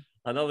musician.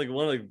 Another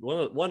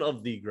one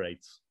of the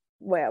greats.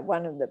 well,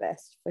 one of the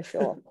best for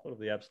sure. One of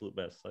the absolute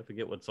best. I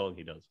forget what song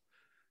he does.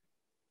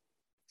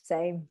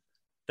 Same.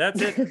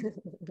 That's it.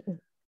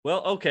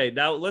 Well, okay.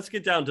 Now let's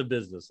get down to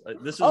business.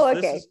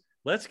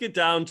 Let's get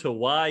down to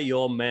why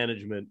your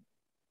management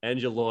and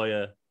your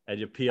lawyer and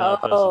your PR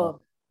person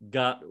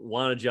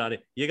wanted Johnny.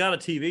 You got a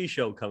TV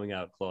show coming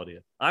out, Claudia.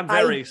 I'm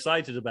very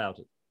excited about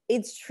it.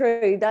 It's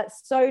true.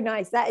 That's so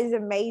nice. That is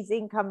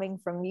amazing coming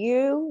from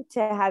you to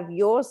have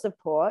your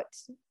support.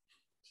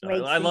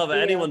 I love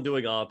anyone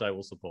doing art I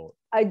will support.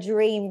 A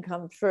dream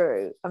come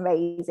true.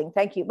 Amazing.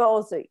 Thank you. But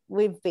also,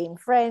 we've been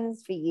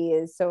friends for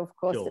years, so of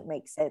course it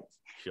makes sense.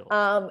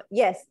 Sure.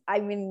 Yes,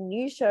 I'm in a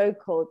new show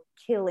called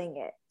Killing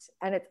It,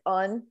 and it's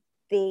on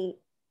the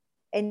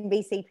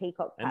NBC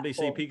Peacock platform.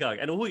 NBC Peacock.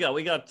 And who we got?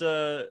 We got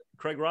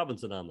Craig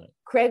Robinson on there.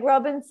 Craig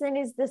Robinson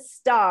is the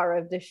star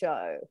of the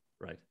show.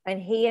 Right.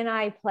 And he and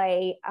I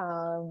play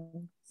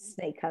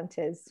snake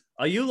hunters.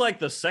 Are you like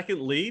the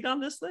second lead on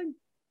this thing?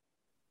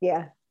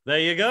 Yeah. There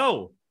you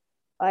go.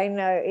 I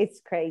know,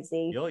 it's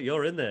crazy.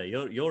 You're in there.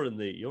 You're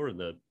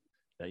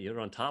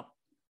on top.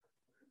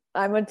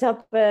 I'm on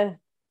top of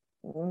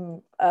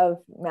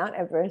Mount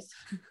Everest.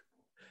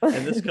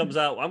 And this comes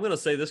out, I'm going to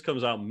say this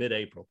comes out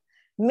mid-April.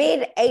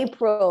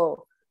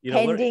 Mid-April,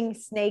 pending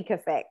snake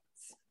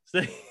effects.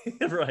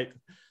 Right.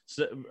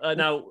 So,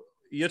 now,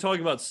 you're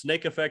talking about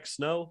snake effect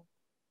snow?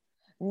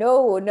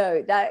 No,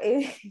 that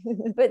is,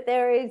 but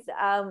there is,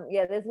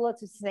 there's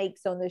lots of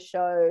snakes on the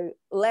show,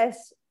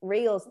 less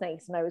real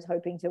snakes than I was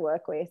hoping to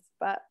work with,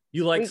 but.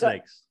 You like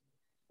snakes?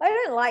 I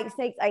don't like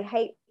snakes. I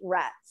hate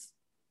rats.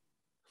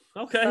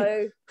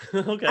 Okay. So,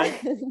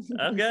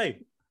 okay.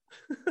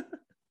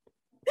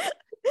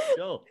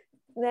 Sure.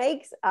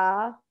 Snakes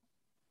are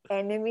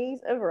enemies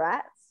of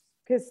rats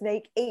because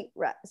snakes eat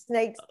rats.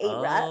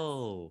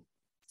 Oh.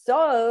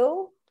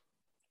 So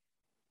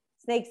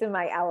snakes are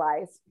my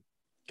allies.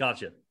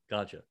 Gotcha.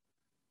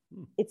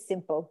 It's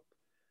simple.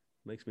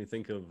 Makes me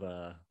think of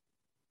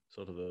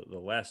sort of the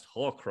last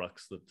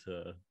Horcrux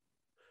that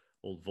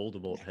old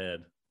Voldemort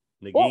had.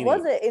 Nagini. What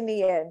was it in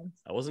the end?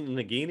 I wasn't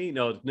Nagini?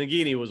 No,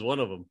 Nagini was one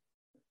of them.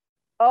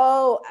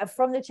 Oh,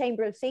 from the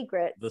Chamber of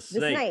Secrets. The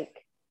snake.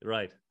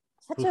 Right.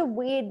 Such a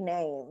weird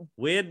name.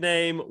 Weird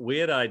name,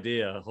 weird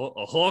idea. A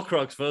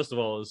Horcrux, first of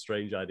all, is a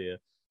strange idea.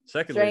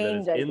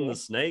 Secondly, that it's in the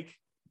snake.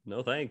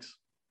 No thanks.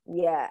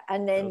 Yeah,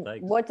 and then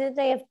what did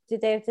they have?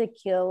 Did they have to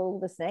kill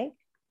the snake?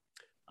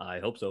 I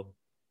hope so.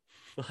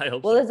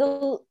 Well, there's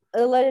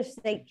a lot of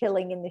snake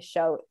killing in the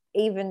show,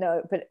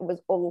 but it was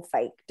all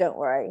fake. Don't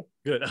worry.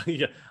 Good.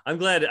 Yeah, I'm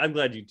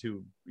glad you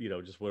two,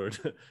 just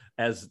weren't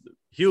as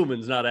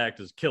humans, not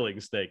actors,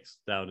 killing snakes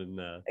down in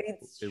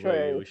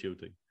where you were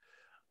shooting.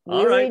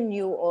 We're in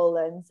New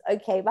Orleans.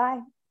 Okay,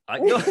 bye.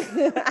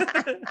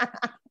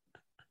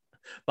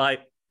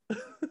 Bye.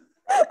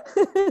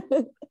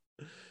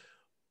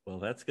 Well,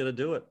 that's going to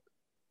do it.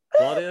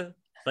 Claudia,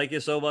 thank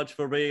you so much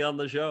for being on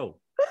the show.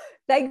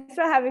 Thanks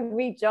for having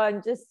me,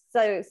 John. Just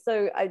I'm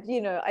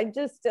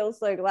just still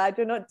so glad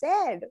you're not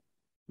dead.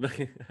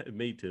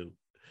 Me too.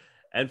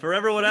 And for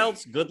everyone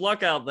else, good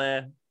luck out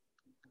there.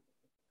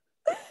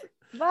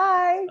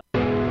 Bye.